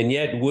inclinations, and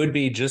yet would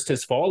be just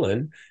as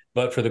fallen,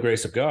 but for the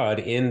grace of God,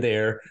 in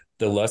the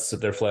lusts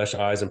of their flesh,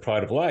 eyes, and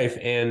pride of life,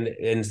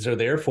 and so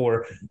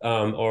therefore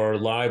are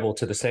liable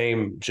to the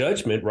same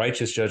judgment,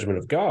 righteous judgment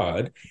of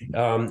God.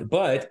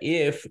 But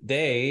if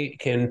we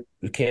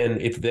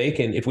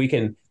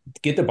can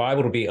get the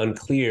Bible to be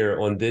unclear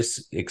on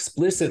this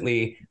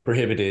explicitly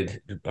prohibited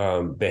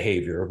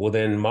behavior, well,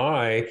 then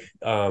my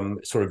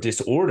sort of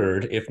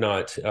disordered, if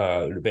not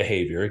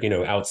behavior,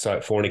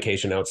 outside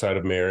fornication outside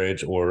of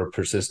marriage, or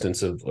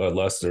persistence of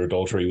lust or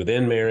adultery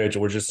within marriage,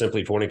 or just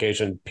simply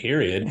fornication,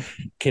 period,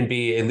 can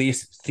be at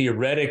least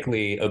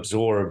theoretically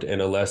absorbed in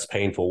a less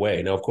painful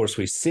way. Now, of course,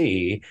 we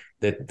see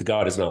that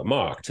God is not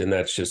mocked, and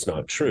that's just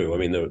not true. I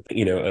mean,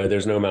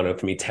 there's no amount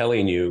of me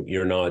telling you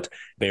you're not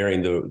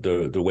bearing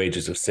the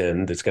wages of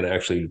sin that's going to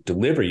actually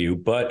deliver you,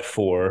 but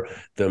for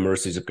the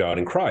mercies of God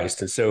in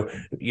Christ. And so,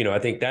 I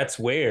think that's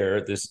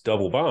where this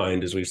double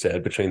bind, as we've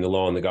said, between the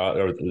law and the God,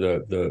 or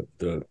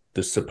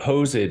the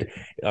supposed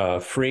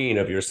freeing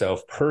of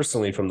yourself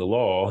personally from the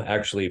law,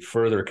 actually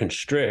further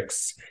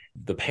constricts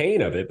the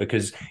pain of it.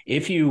 Because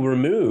if you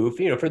remove,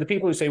 for the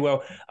people who say,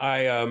 well,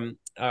 I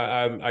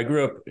I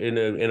grew up in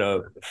a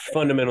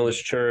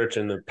fundamentalist church,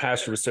 and the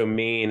pastor was so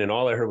mean, and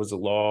all I heard was the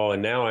law.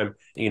 And now I'm,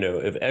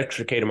 have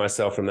extricated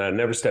myself from that. I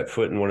never stepped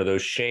foot in one of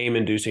those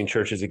shame-inducing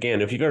churches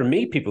again. If you've ever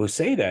meet people who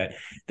say that,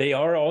 they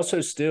are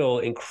also still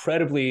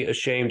incredibly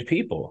ashamed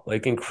people,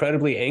 like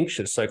incredibly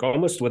anxious, like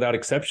almost without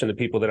exception. The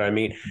people that I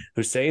meet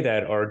who say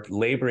that are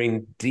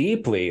laboring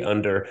deeply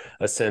under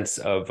a sense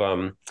of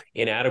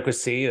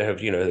inadequacy. They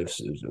have,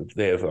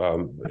 they have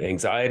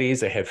anxieties,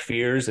 they have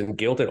fears and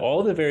guilt, and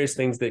all the various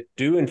things that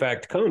do in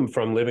fact come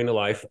from living a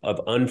life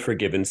of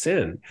unforgiven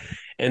sin.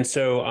 And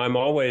so I'm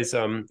always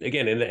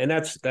again, and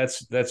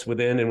that's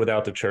within and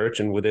without the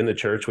church. And within the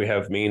church, we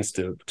have means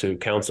to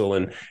counsel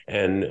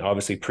and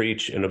obviously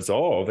preach and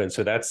absolve. And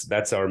so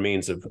that's our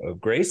means of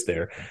grace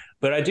there.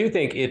 But I do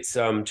think it's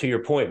to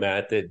your point,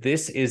 Matt, that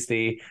this is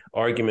the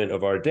argument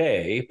of our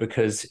day,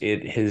 because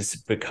it has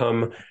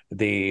become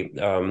the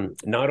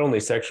not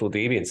only sexual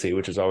deviancy,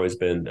 which has always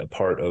been a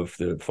part of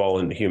the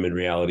fallen human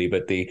reality,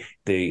 but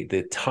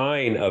the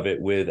tying of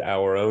it with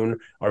our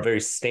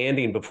very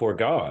standing before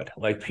God.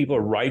 Like people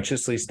are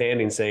righteously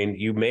standing saying,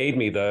 you made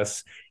me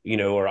thus,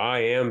 or I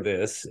am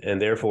this,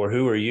 and therefore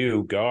who are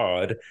you,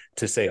 God,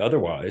 to say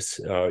otherwise?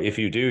 If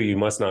you do, you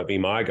must not be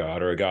my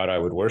God or a God I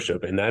would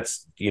worship. And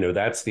that's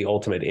the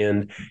ultimate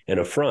end and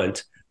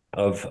affront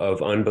of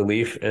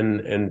unbelief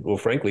and well,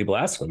 frankly,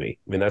 blasphemy.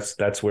 I mean,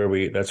 that's where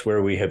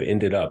we have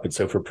ended up. And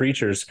so for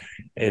preachers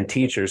and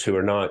teachers who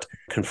are not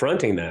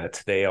confronting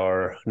that, they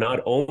are not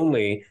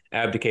only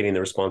abdicating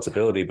their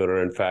responsibility, but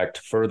are in fact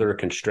further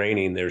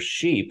constraining their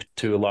sheep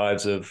to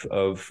lives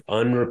of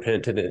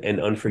unrepentant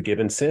and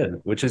unforgiven sin,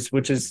 which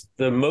is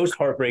the most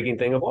heartbreaking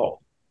thing of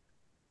all.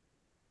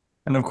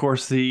 And of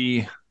course,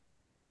 the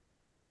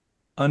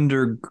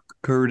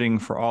undergirding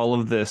for all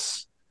of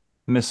this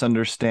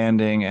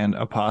misunderstanding and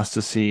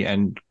apostasy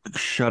and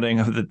shutting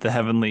of the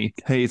heavenly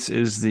gates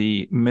is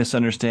the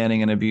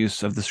misunderstanding and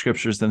abuse of the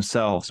scriptures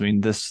themselves. I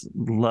mean, this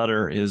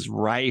letter is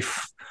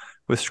rife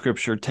with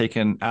scripture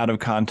taken out of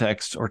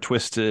context or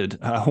twisted.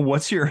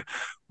 As you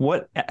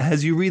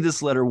read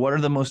this letter, what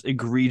are the most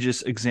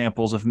egregious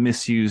examples of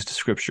misused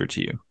scripture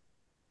to you?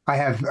 I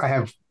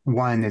have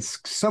one that's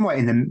somewhat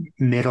in the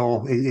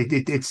middle.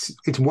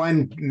 It's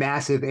one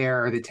massive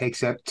error that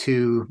takes up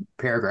 2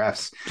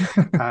 paragraphs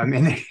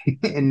in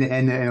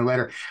a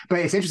letter. But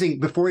it's interesting.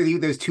 Before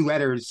those 2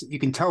 letters, you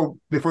can tell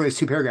before those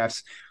 2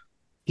 paragraphs,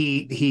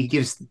 he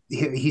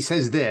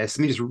says this.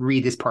 Let me just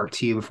read this part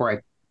to you before I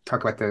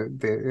talk about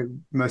the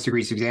most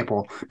egregious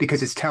example,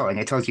 because it's telling.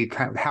 It tells you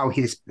kind of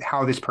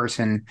how this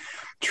person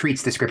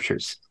treats the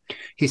scriptures.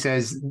 He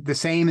says, the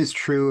same is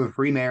true of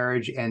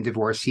remarriage and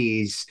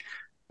divorcees,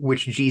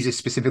 which Jesus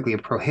specifically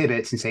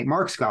prohibits in St.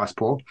 Mark's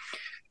gospel,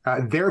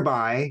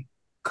 thereby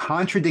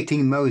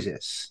contradicting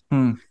Moses.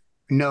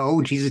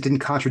 No, Jesus didn't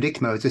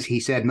contradict Moses. He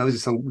said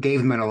Moses gave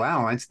him an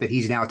allowance that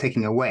he's now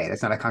taking away.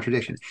 That's not a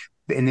contradiction.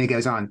 And then he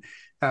goes on.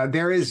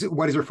 There is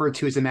what is referred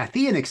to as a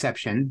Matthean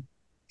exception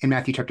in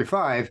Matthew chapter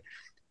 5,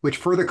 which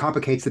further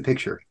complicates the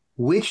picture.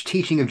 Which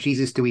teaching of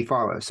Jesus do we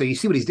follow? So you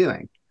see what he's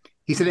doing.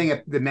 He's setting up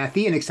the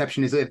Matthean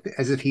exception as if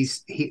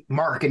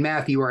Mark and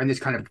Matthew are in this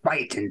kind of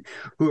fight, and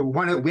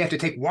we have to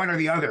take one or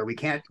the other. We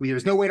can't.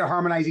 There's no way to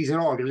harmonize these at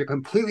all. There's a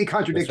completely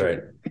contradictory.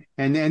 Right.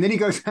 And then he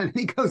goes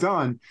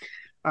on,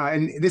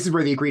 and this is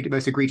where the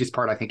most egregious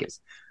part, I think, is.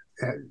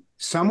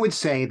 Some would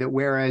say that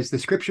whereas the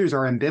scriptures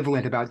are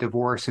ambivalent about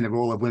divorce and the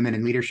role of women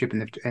in leadership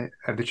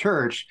of the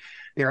church,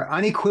 they are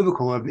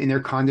unequivocal in their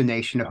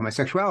condemnation of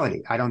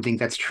homosexuality. I don't think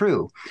that's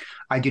true.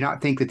 I do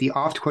not think that the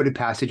oft-quoted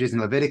passages in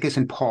Leviticus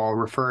and Paul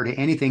refer to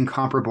anything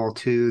comparable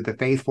to the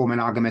faithful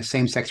monogamous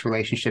same-sex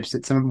relationships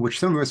that some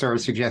of us are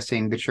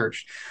suggesting the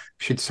church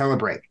should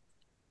celebrate.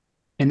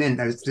 And then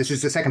this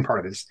is the second part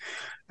of this.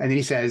 And then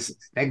he says,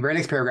 very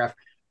next paragraph,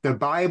 the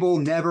Bible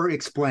never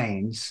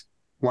explains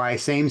why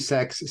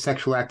same-sex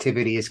sexual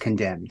activity is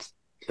condemned.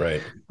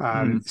 Right.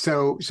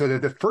 So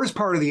the first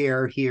part of the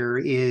error here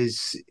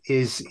is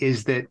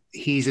that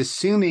he's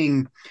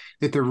assuming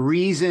that the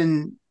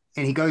reason,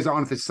 and he goes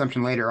on with this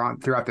assumption later on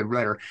throughout the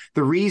letter,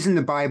 the reason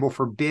the Bible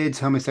forbids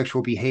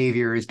homosexual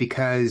behavior is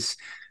because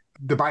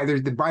the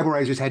Bible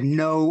writers had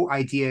no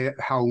idea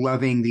how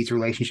loving these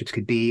relationships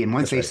could be, and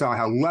once they saw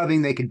how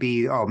loving they could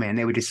be, oh man,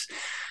 they would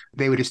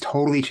just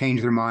totally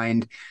change their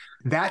mind.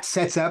 That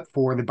sets up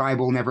for the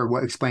Bible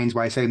never explains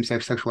why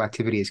same-sex sexual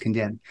activity is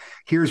condemned.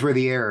 Here's where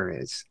the error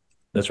is.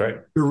 That's right.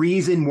 The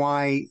reason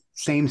why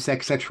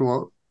same-sex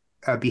sexual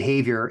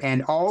behavior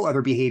and all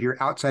other behavior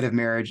outside of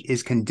marriage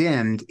is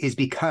condemned is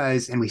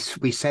because, and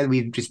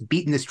we've just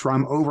beaten this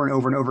drum over and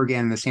over and over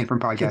again in the Stand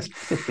Firm podcast,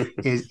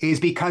 is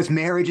because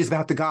marriage is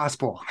about the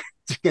gospel.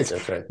 Because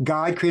That's right.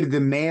 God created the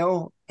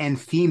male and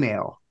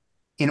female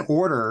in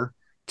order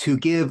to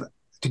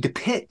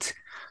depict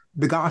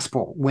the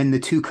gospel when the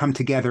two come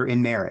together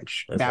in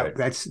marriage.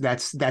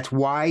 That's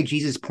why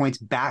Jesus points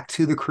back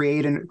to the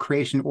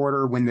creation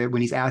order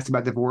when he's asked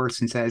about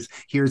divorce and says,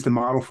 "Here's the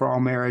model for all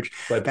marriage."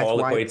 But Paul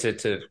equates it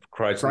to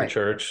Christ and the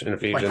church in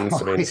Ephesians. Paul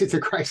equates it to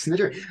Christ and the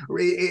church.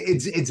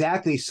 It's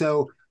exactly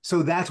so.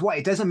 So that's why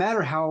it doesn't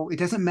matter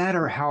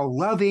how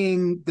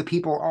loving the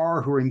people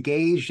are who are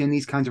engaged in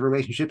these kinds of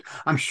relationships.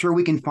 I'm sure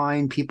we can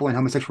find people in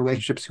homosexual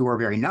relationships who are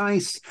very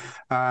nice,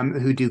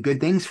 who do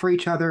good things for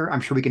each other.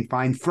 I'm sure we can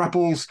find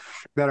thruples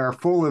that are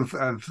full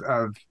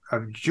of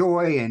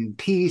joy and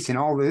peace and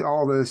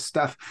all this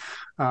stuff.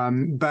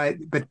 But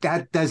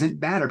that doesn't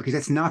matter, because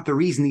that's not the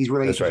reason these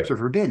relationships are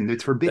forbidden.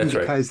 It's forbidden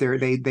because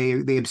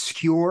they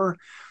obscure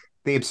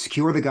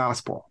the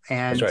gospel,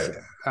 and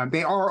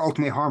they are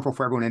ultimately harmful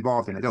for everyone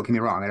involved in it. Don't get me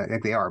wrong, I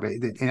think they are, but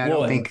I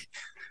don't think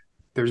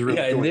there's really.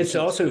 Yeah, and this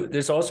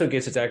also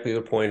gets exactly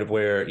the point of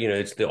where,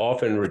 it's the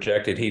often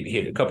rejected. He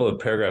a couple of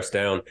paragraphs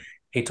down,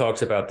 he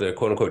talks about the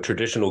quote unquote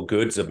traditional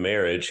goods of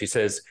marriage. He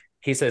says,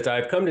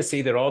 I've come to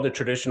see that all the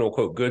traditional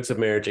quote goods of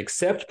marriage,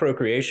 except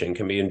procreation,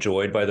 can be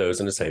enjoyed by those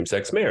in a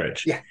same-sex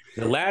marriage. Yeah.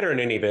 The latter, in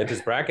any event,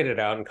 is bracketed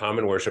out in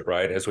common worship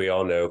right, as we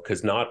all know,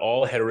 because not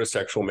all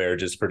heterosexual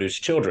marriages produce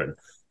children.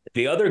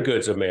 The other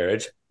goods of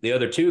marriage, the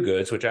other two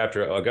goods, which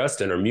after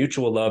Augustine are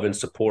mutual love and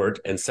support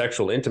and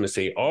sexual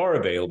intimacy, are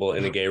available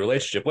in a gay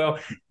relationship. Well,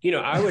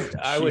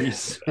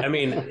 I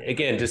mean,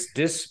 again, just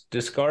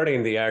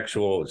discarding the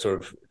actual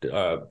sort of,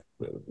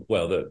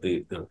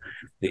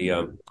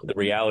 the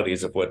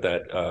realities of what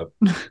that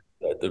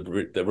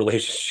the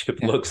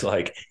relationship looks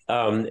like.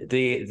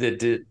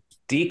 The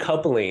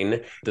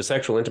decoupling the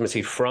sexual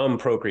intimacy from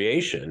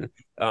procreation,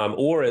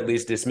 or at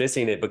least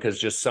dismissing it because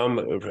just some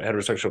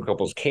heterosexual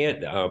couples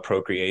can't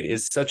procreate,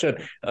 is such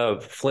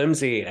a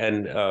flimsy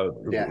and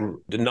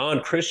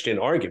non-Christian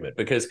argument,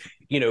 because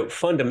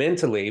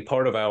fundamentally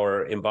part of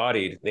our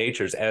embodied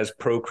natures as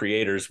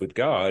procreators with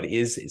God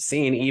is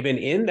seen even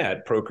in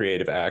that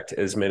procreative act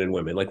as men and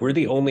women. Like, we're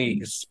the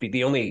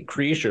only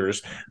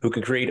creatures who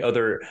can create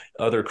other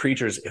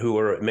creatures who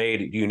are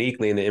made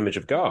uniquely in the image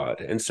of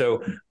God. And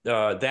so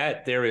that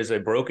there is a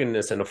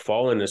brokenness and a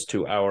fallenness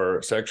to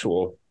our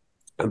sexual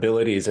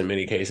abilities in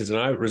many cases. And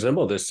I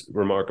resemble this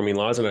remark. I mean,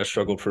 Laz and I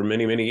struggled for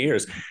many, many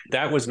years.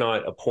 That was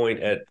not a point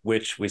at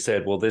which we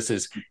said, well, this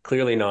is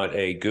clearly not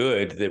a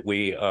good that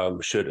we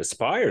should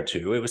aspire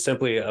to. It was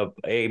simply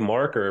a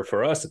marker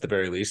for us, at the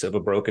very least, of a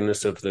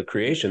brokenness of the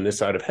creation this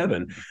side of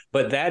heaven.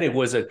 But that it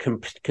was a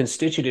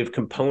constitutive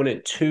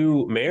component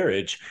to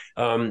marriage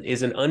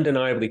is an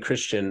undeniably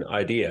Christian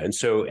idea. And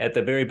so at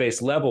the very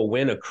base level,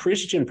 when a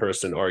Christian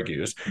person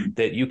argues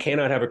that you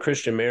cannot have a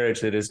Christian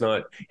marriage that is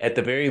not, at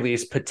the very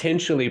least,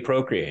 potentially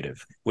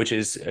procreative, which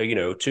is,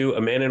 to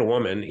a man and a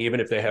woman, even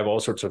if they have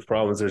all sorts of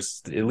problems,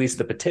 there's at least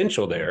the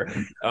potential there,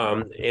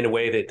 in a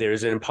way that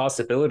there's an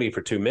impossibility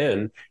for two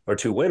men or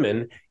two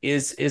women,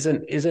 is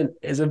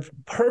a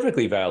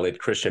perfectly valid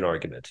Christian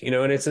argument,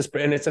 and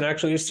it's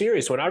actually a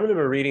serious one. I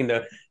remember reading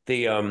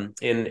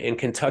in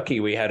Kentucky,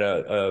 we had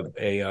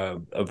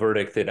a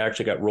verdict that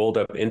actually got rolled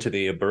up into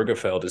the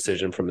Obergefell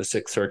decision from the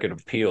Sixth Circuit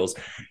of Appeals,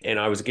 and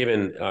I was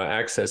given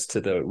access to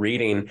the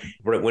reading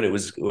when it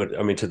was,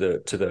 to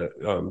the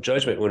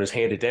judgment when it was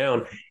handed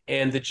down.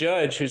 And the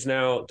judge, who's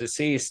now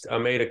deceased,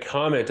 made a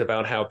comment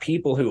about how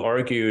people who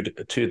argued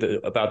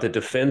about the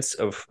defense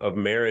of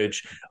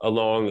marriage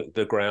along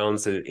the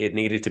grounds that it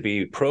needed to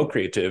be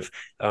procreative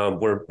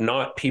were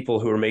not people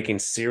who were making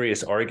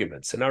serious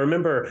arguments. And I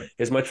remember,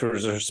 as much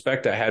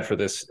respect I had for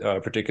this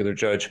particular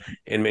judge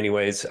in many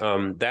ways,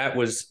 that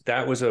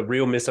was a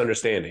real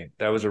misunderstanding.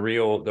 That was the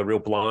real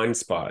blind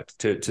spot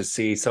to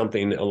see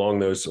something along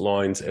those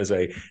lines as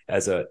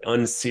a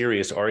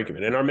unserious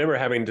argument. And I remember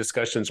having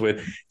discussions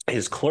with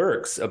his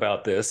clerks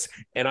about this,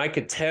 and I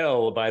could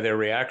tell by their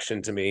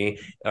reaction to me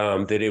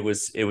that it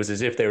was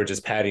as if they were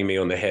just patting me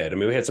on the head. I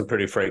mean, we had some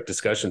pretty frank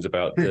discussions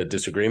about the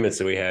disagreements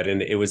that we had,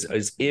 and it was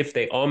as if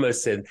they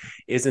almost said,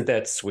 "Isn't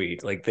that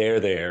sweet? Like, they're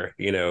there,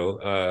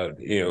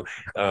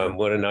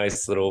 what a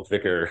nice little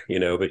vicar,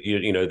 but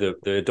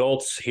the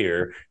adults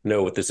here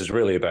know what this is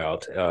really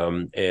about,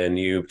 and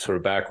you sort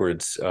of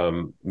backwards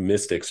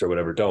mystics or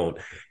whatever don't."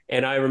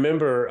 And I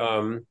remember,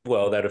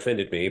 that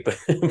offended me,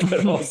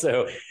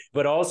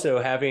 but also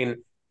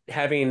having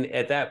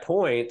at that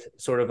point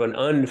sort of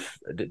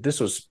this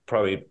was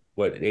probably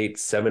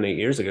 7, 8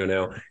 years ago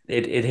now.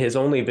 It has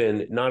only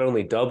been not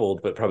only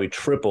doubled but probably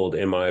tripled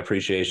in my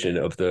appreciation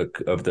of the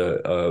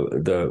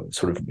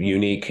sort of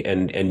unique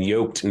and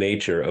yoked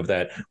nature of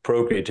that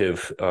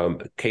procreative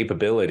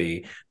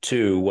capability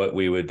to what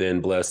we would then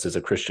bless as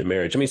a Christian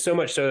marriage. I mean, so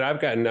much so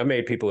that I've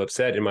made people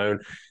upset in my own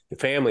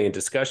family in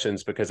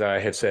discussions because I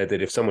have said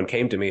that if someone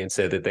came to me and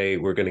said that they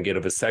were going to get a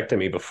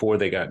vasectomy before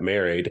they got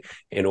married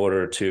in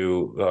order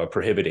to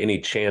prohibit any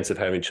chance of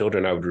having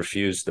children, I would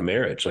refuse the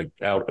marriage, like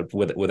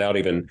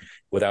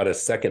without a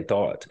second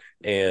thought.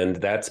 And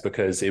that's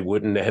because it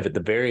wouldn't have, at the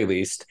very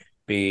least,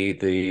 be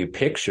the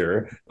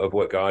picture of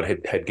what God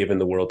had given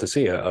the world to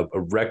see, a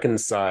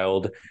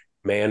reconciled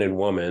man and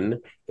woman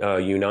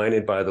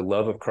united by the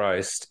love of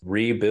Christ,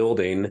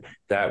 rebuilding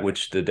that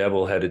which the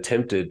devil had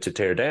attempted to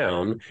tear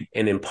down,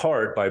 and in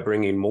part by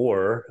bringing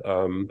more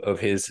of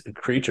his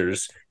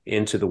creatures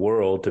into the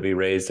world to be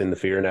raised in the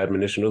fear and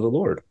admonition of the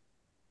Lord.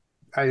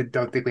 I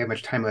don't think we have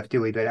much time left, do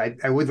we? But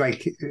I would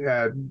like,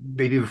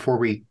 maybe before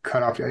we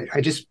cut off,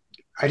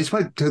 I just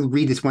want to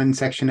read this one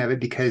section of it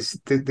because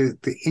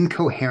the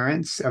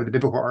incoherence of the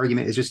biblical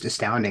argument is just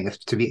astounding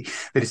to be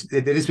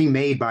that is being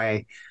made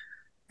by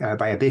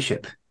a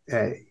bishop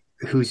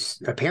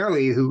who's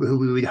apparently who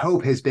we would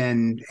hope has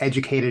been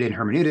educated in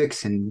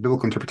hermeneutics and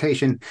biblical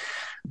interpretation,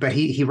 but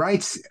he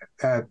writes.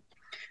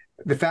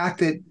 The fact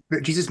that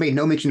Jesus made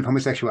no mention of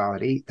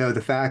homosexuality, though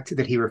the fact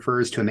that he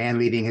refers to a man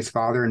leaving his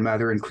father and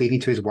mother and cleaving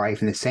to his wife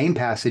in the same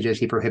passage as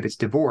he prohibits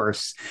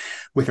divorce,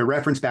 with a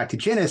reference back to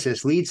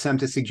Genesis, leads some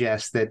to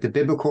suggest that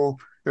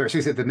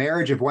the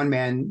marriage of one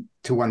man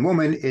to one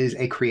woman is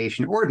a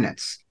creation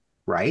ordinance,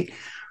 right?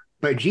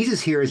 But Jesus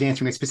here is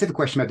answering a specific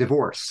question about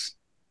divorce.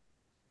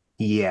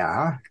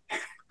 Yeah.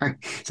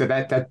 So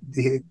that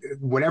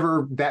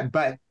whatever that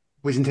but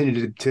was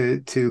intended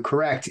to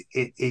correct,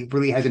 it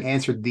really hasn't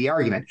answered the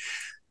argument.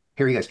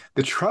 Here he goes.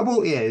 The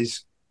trouble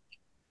is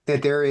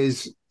that there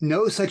is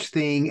no such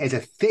thing as a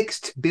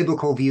fixed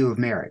biblical view of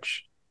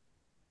marriage,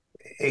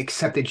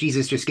 except that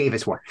Jesus just gave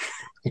us one.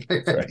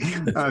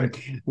 Right.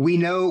 We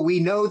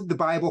know the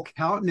Bible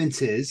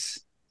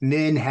countenances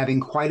men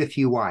having quite a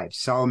few wives.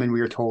 Solomon,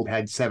 we are told,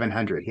 had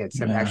 700. He had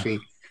seven, actually.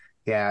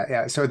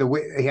 Yeah. So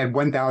he had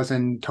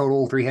 1,000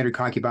 total, 300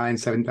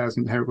 concubines,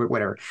 7,000,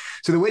 whatever.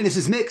 So the witness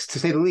is mixed, to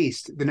say the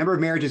least. The number of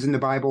marriages in the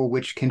Bible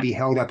which can be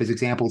held up as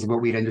examples of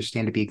what we'd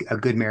understand to be a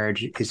good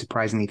marriage is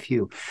surprisingly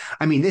few.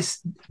 I mean,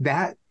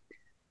 that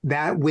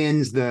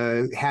wins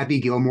the Happy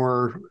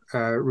Gilmore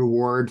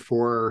reward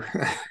for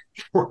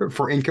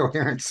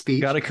incoherent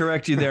speech. Got to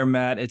correct you there,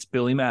 Matt. It's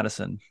Billy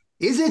Madison.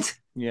 Is it?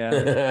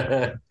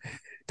 Yeah.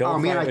 Oh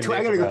man, I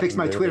gotta go fix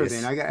my Twitter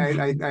then.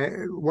 I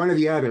one or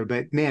the other,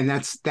 but man,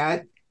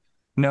 that.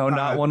 No,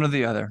 not one or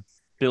the other.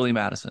 Billy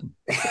Madison.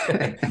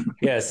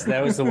 Yes,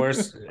 that was the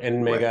worst.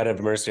 And may God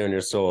have mercy on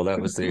your soul. That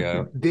was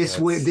the. This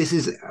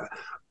is.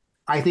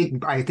 I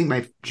think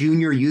my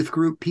junior youth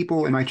group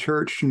people in my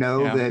church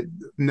know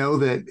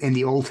that in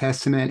the Old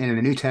Testament and in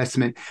the New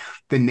Testament,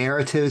 the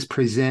narratives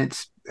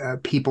present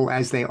people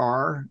as they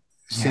are,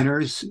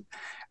 sinners.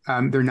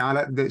 They're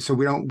not so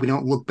we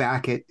don't look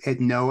back at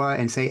Noah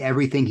and say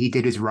everything he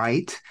did is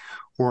right,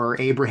 or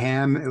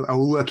Abraham, oh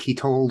look, he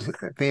told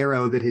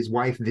Pharaoh that his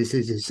wife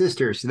visits his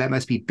sister, so that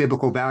must be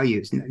biblical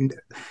values.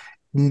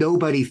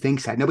 Nobody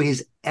thinks that. Nobody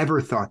has ever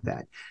thought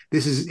that.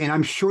 And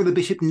I'm sure the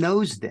bishop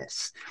knows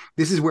this.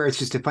 This is where it's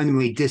just a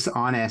fundamentally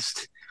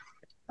dishonest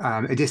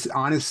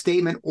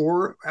statement,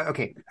 or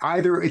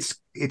either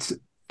it's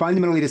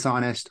fundamentally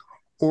dishonest,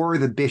 or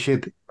the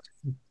bishop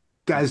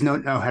does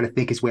not know how to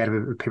think his way out of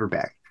a paper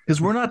bag. Because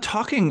we're not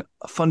talking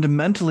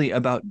fundamentally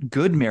about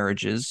good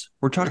marriages.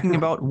 We're talking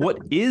about what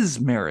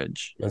is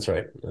marriage. That's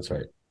right.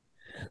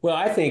 Well,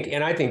 I think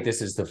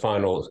this is the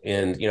final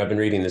end. I've been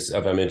reading this,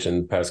 as I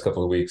mentioned, the past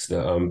couple of weeks,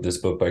 this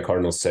book by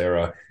Cardinal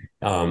Sarah,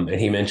 and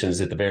he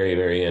mentions at the very,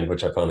 very end,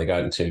 which I finally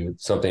got into,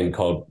 something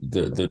called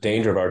the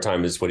danger of our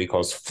time is what he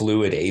calls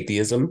fluid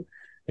atheism.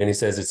 And he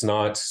says it's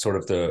not sort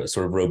of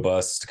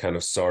robust kind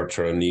of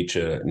Sartre,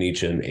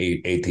 Nietzschean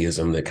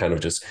atheism that kind of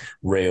just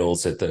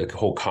rails at the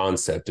whole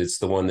concept. It's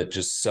the one that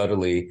just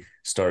subtly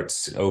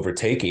starts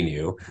overtaking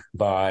you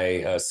by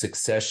a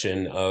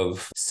succession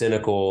of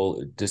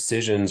cynical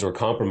decisions or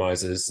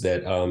compromises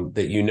that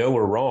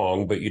are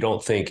wrong, but you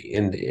don't think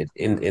in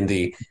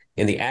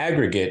the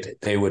aggregate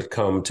they would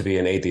come to be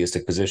an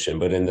atheistic position,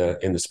 but in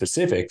the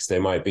specifics they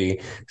might be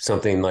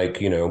something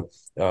like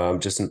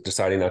just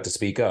deciding not to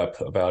speak up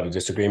about a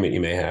disagreement you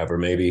may have, or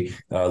maybe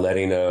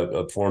letting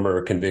a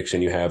former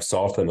conviction you have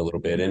soften a little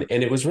bit.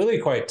 And it was really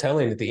quite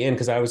telling at the end,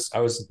 because I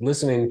was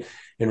listening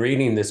and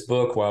reading this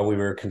book while we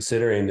were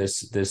considering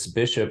this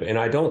bishop, and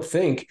I don't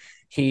think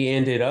he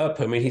ended up,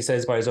 he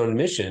says by his own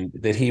admission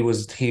that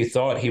he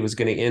thought he was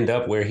going to end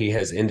up where he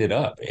has ended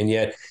up. And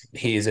yet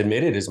he's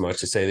admitted as much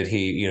to say that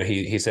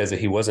he says that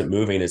he wasn't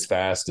moving as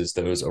fast as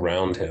those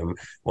around him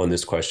on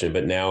this question,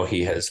 but now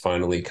he has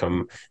finally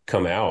come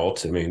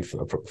out.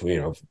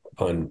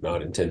 Pun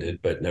not intended,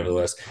 but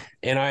nevertheless.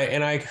 And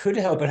I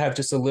couldn't help but have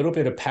just a little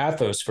bit of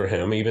pathos for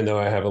him, even though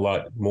I have a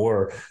lot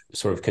more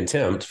sort of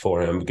contempt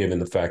for him, given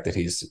the fact that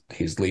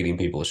he's leading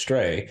people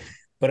astray.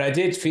 But I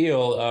did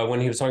feel when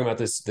he was talking about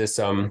this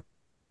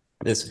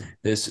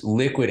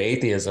liquid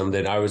atheism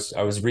that I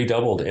was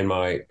redoubled in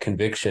my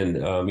conviction,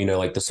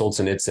 like the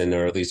Solzhenitsyn,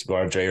 or at least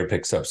Bar Dreyer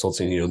picks up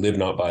Solzhenitsyn, live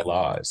not by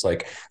lies,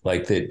 like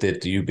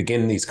that you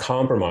begin these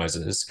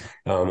compromises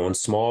on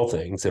small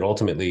things that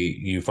ultimately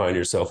you find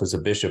yourself as a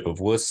bishop of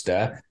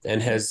Worcester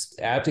and has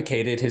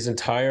abdicated his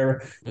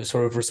entire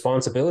sort of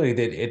responsibility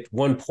that at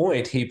one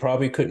point he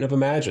probably couldn't have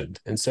imagined.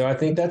 And so I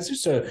think that's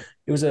just it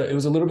was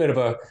a little bit of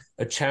a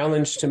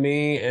challenge to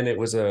me, and it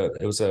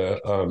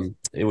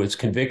was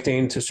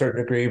convicting to a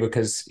certain degree,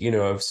 because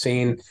I've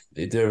seen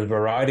the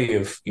variety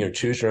of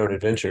choose your own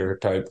adventure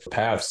type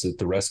paths that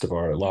the rest of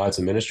our lives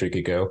and ministry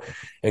could go,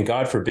 and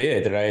God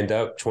forbid that I end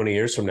up 20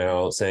 years from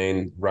now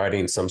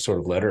writing some sort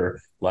of letter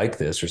like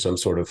this, or some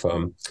sort of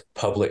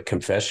public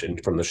confession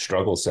from the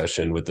struggle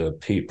session with the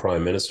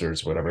prime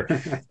ministers, whatever.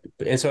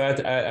 And so I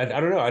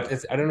don't know.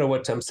 I don't know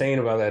what I'm saying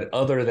about that,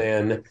 other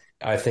than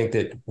I think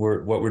that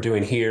what we're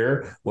doing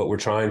here, what we're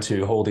trying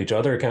to hold each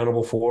other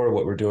accountable for,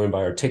 what we're doing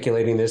by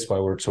articulating this, by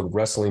we're sort of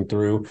wrestling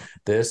through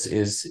this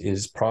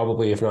is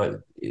probably, if not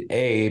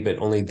but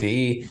only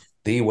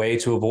the way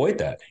to avoid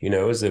that,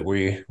 is that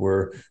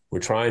we're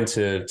trying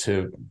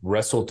to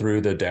wrestle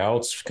through the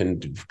doubts,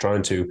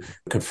 trying to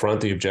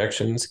confront the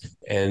objections.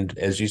 And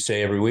as you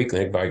say every week,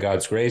 Nick, by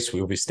God's grace, we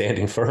will be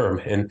standing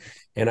firm.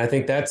 And I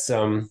think that's,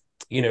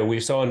 we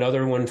saw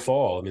another one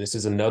fall. I mean, this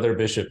is another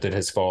bishop that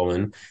has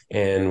fallen,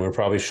 and we're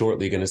probably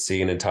shortly going to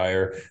see an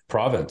entire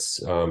province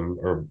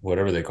or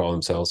whatever they call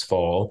themselves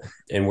fall.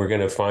 And we're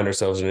going to find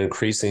ourselves in an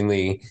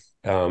increasingly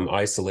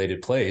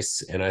isolated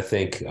place. And I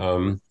think,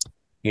 I'm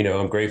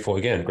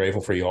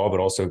grateful for you all, but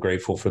also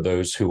grateful for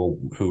those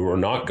who are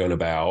not going to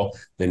bow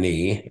the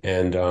knee,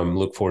 and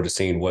look forward to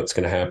seeing what's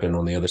going to happen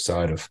on the other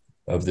side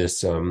of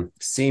this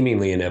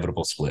seemingly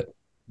inevitable split.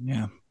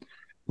 Yeah.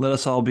 Let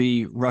us all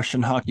be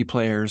Russian hockey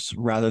players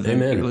rather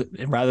than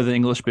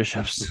English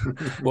bishops.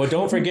 Well,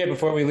 don't forget,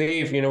 before we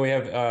leave, we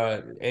have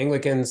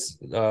Anglicans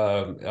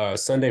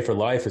Sunday for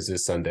Life is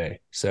this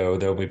Sunday. So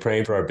they'll be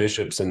praying for our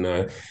bishops and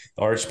the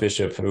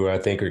Archbishop, who I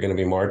think are going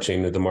to be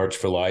marching the March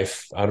for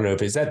Life. I don't know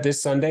is that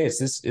this Sunday?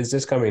 Is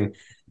this coming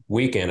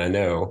weekend? I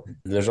know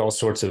there's all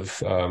sorts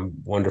of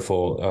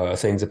wonderful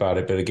things about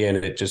it, but again,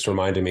 it just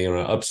reminded me on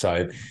an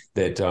upside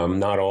that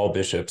not all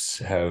bishops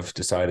have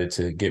decided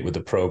to get with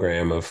the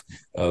program of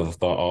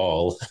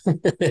Baal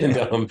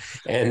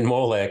and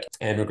Molech,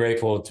 and we're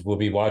grateful we'll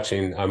be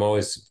watching. I'm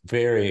always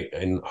very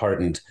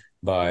heartened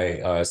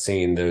by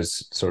seeing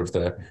those sort of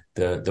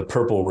the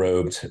purple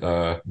robed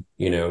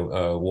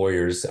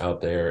warriors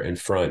out there in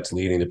front,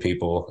 leading the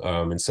people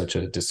in such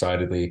a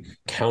decidedly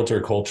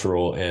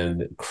countercultural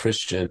and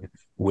Christian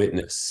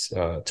witness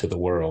to the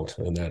world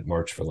in that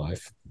March for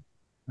Life.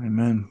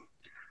 Amen.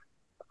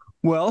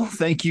 Well,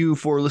 thank you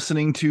for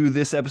listening to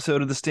this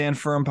episode of the Stand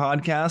Firm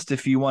podcast.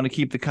 If you want to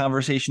keep the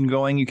conversation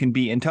going, you can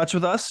be in touch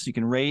with us. You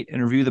can rate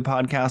and review the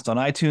podcast on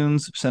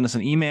iTunes, send us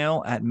an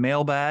email at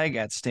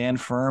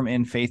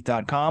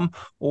mailbag@standfirminfaith.com,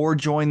 or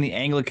join the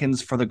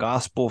Anglicans for the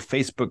Gospel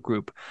Facebook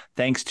group.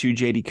 Thanks to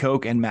JD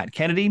Koch and Matt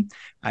Kennedy.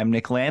 I'm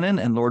Nick Lannon,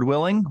 and Lord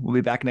willing, we'll be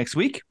back next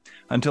week.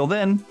 Until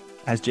then,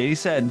 as JD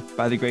said,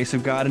 by the grace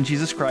of God and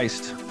Jesus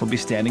Christ, we'll be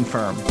standing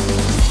firm.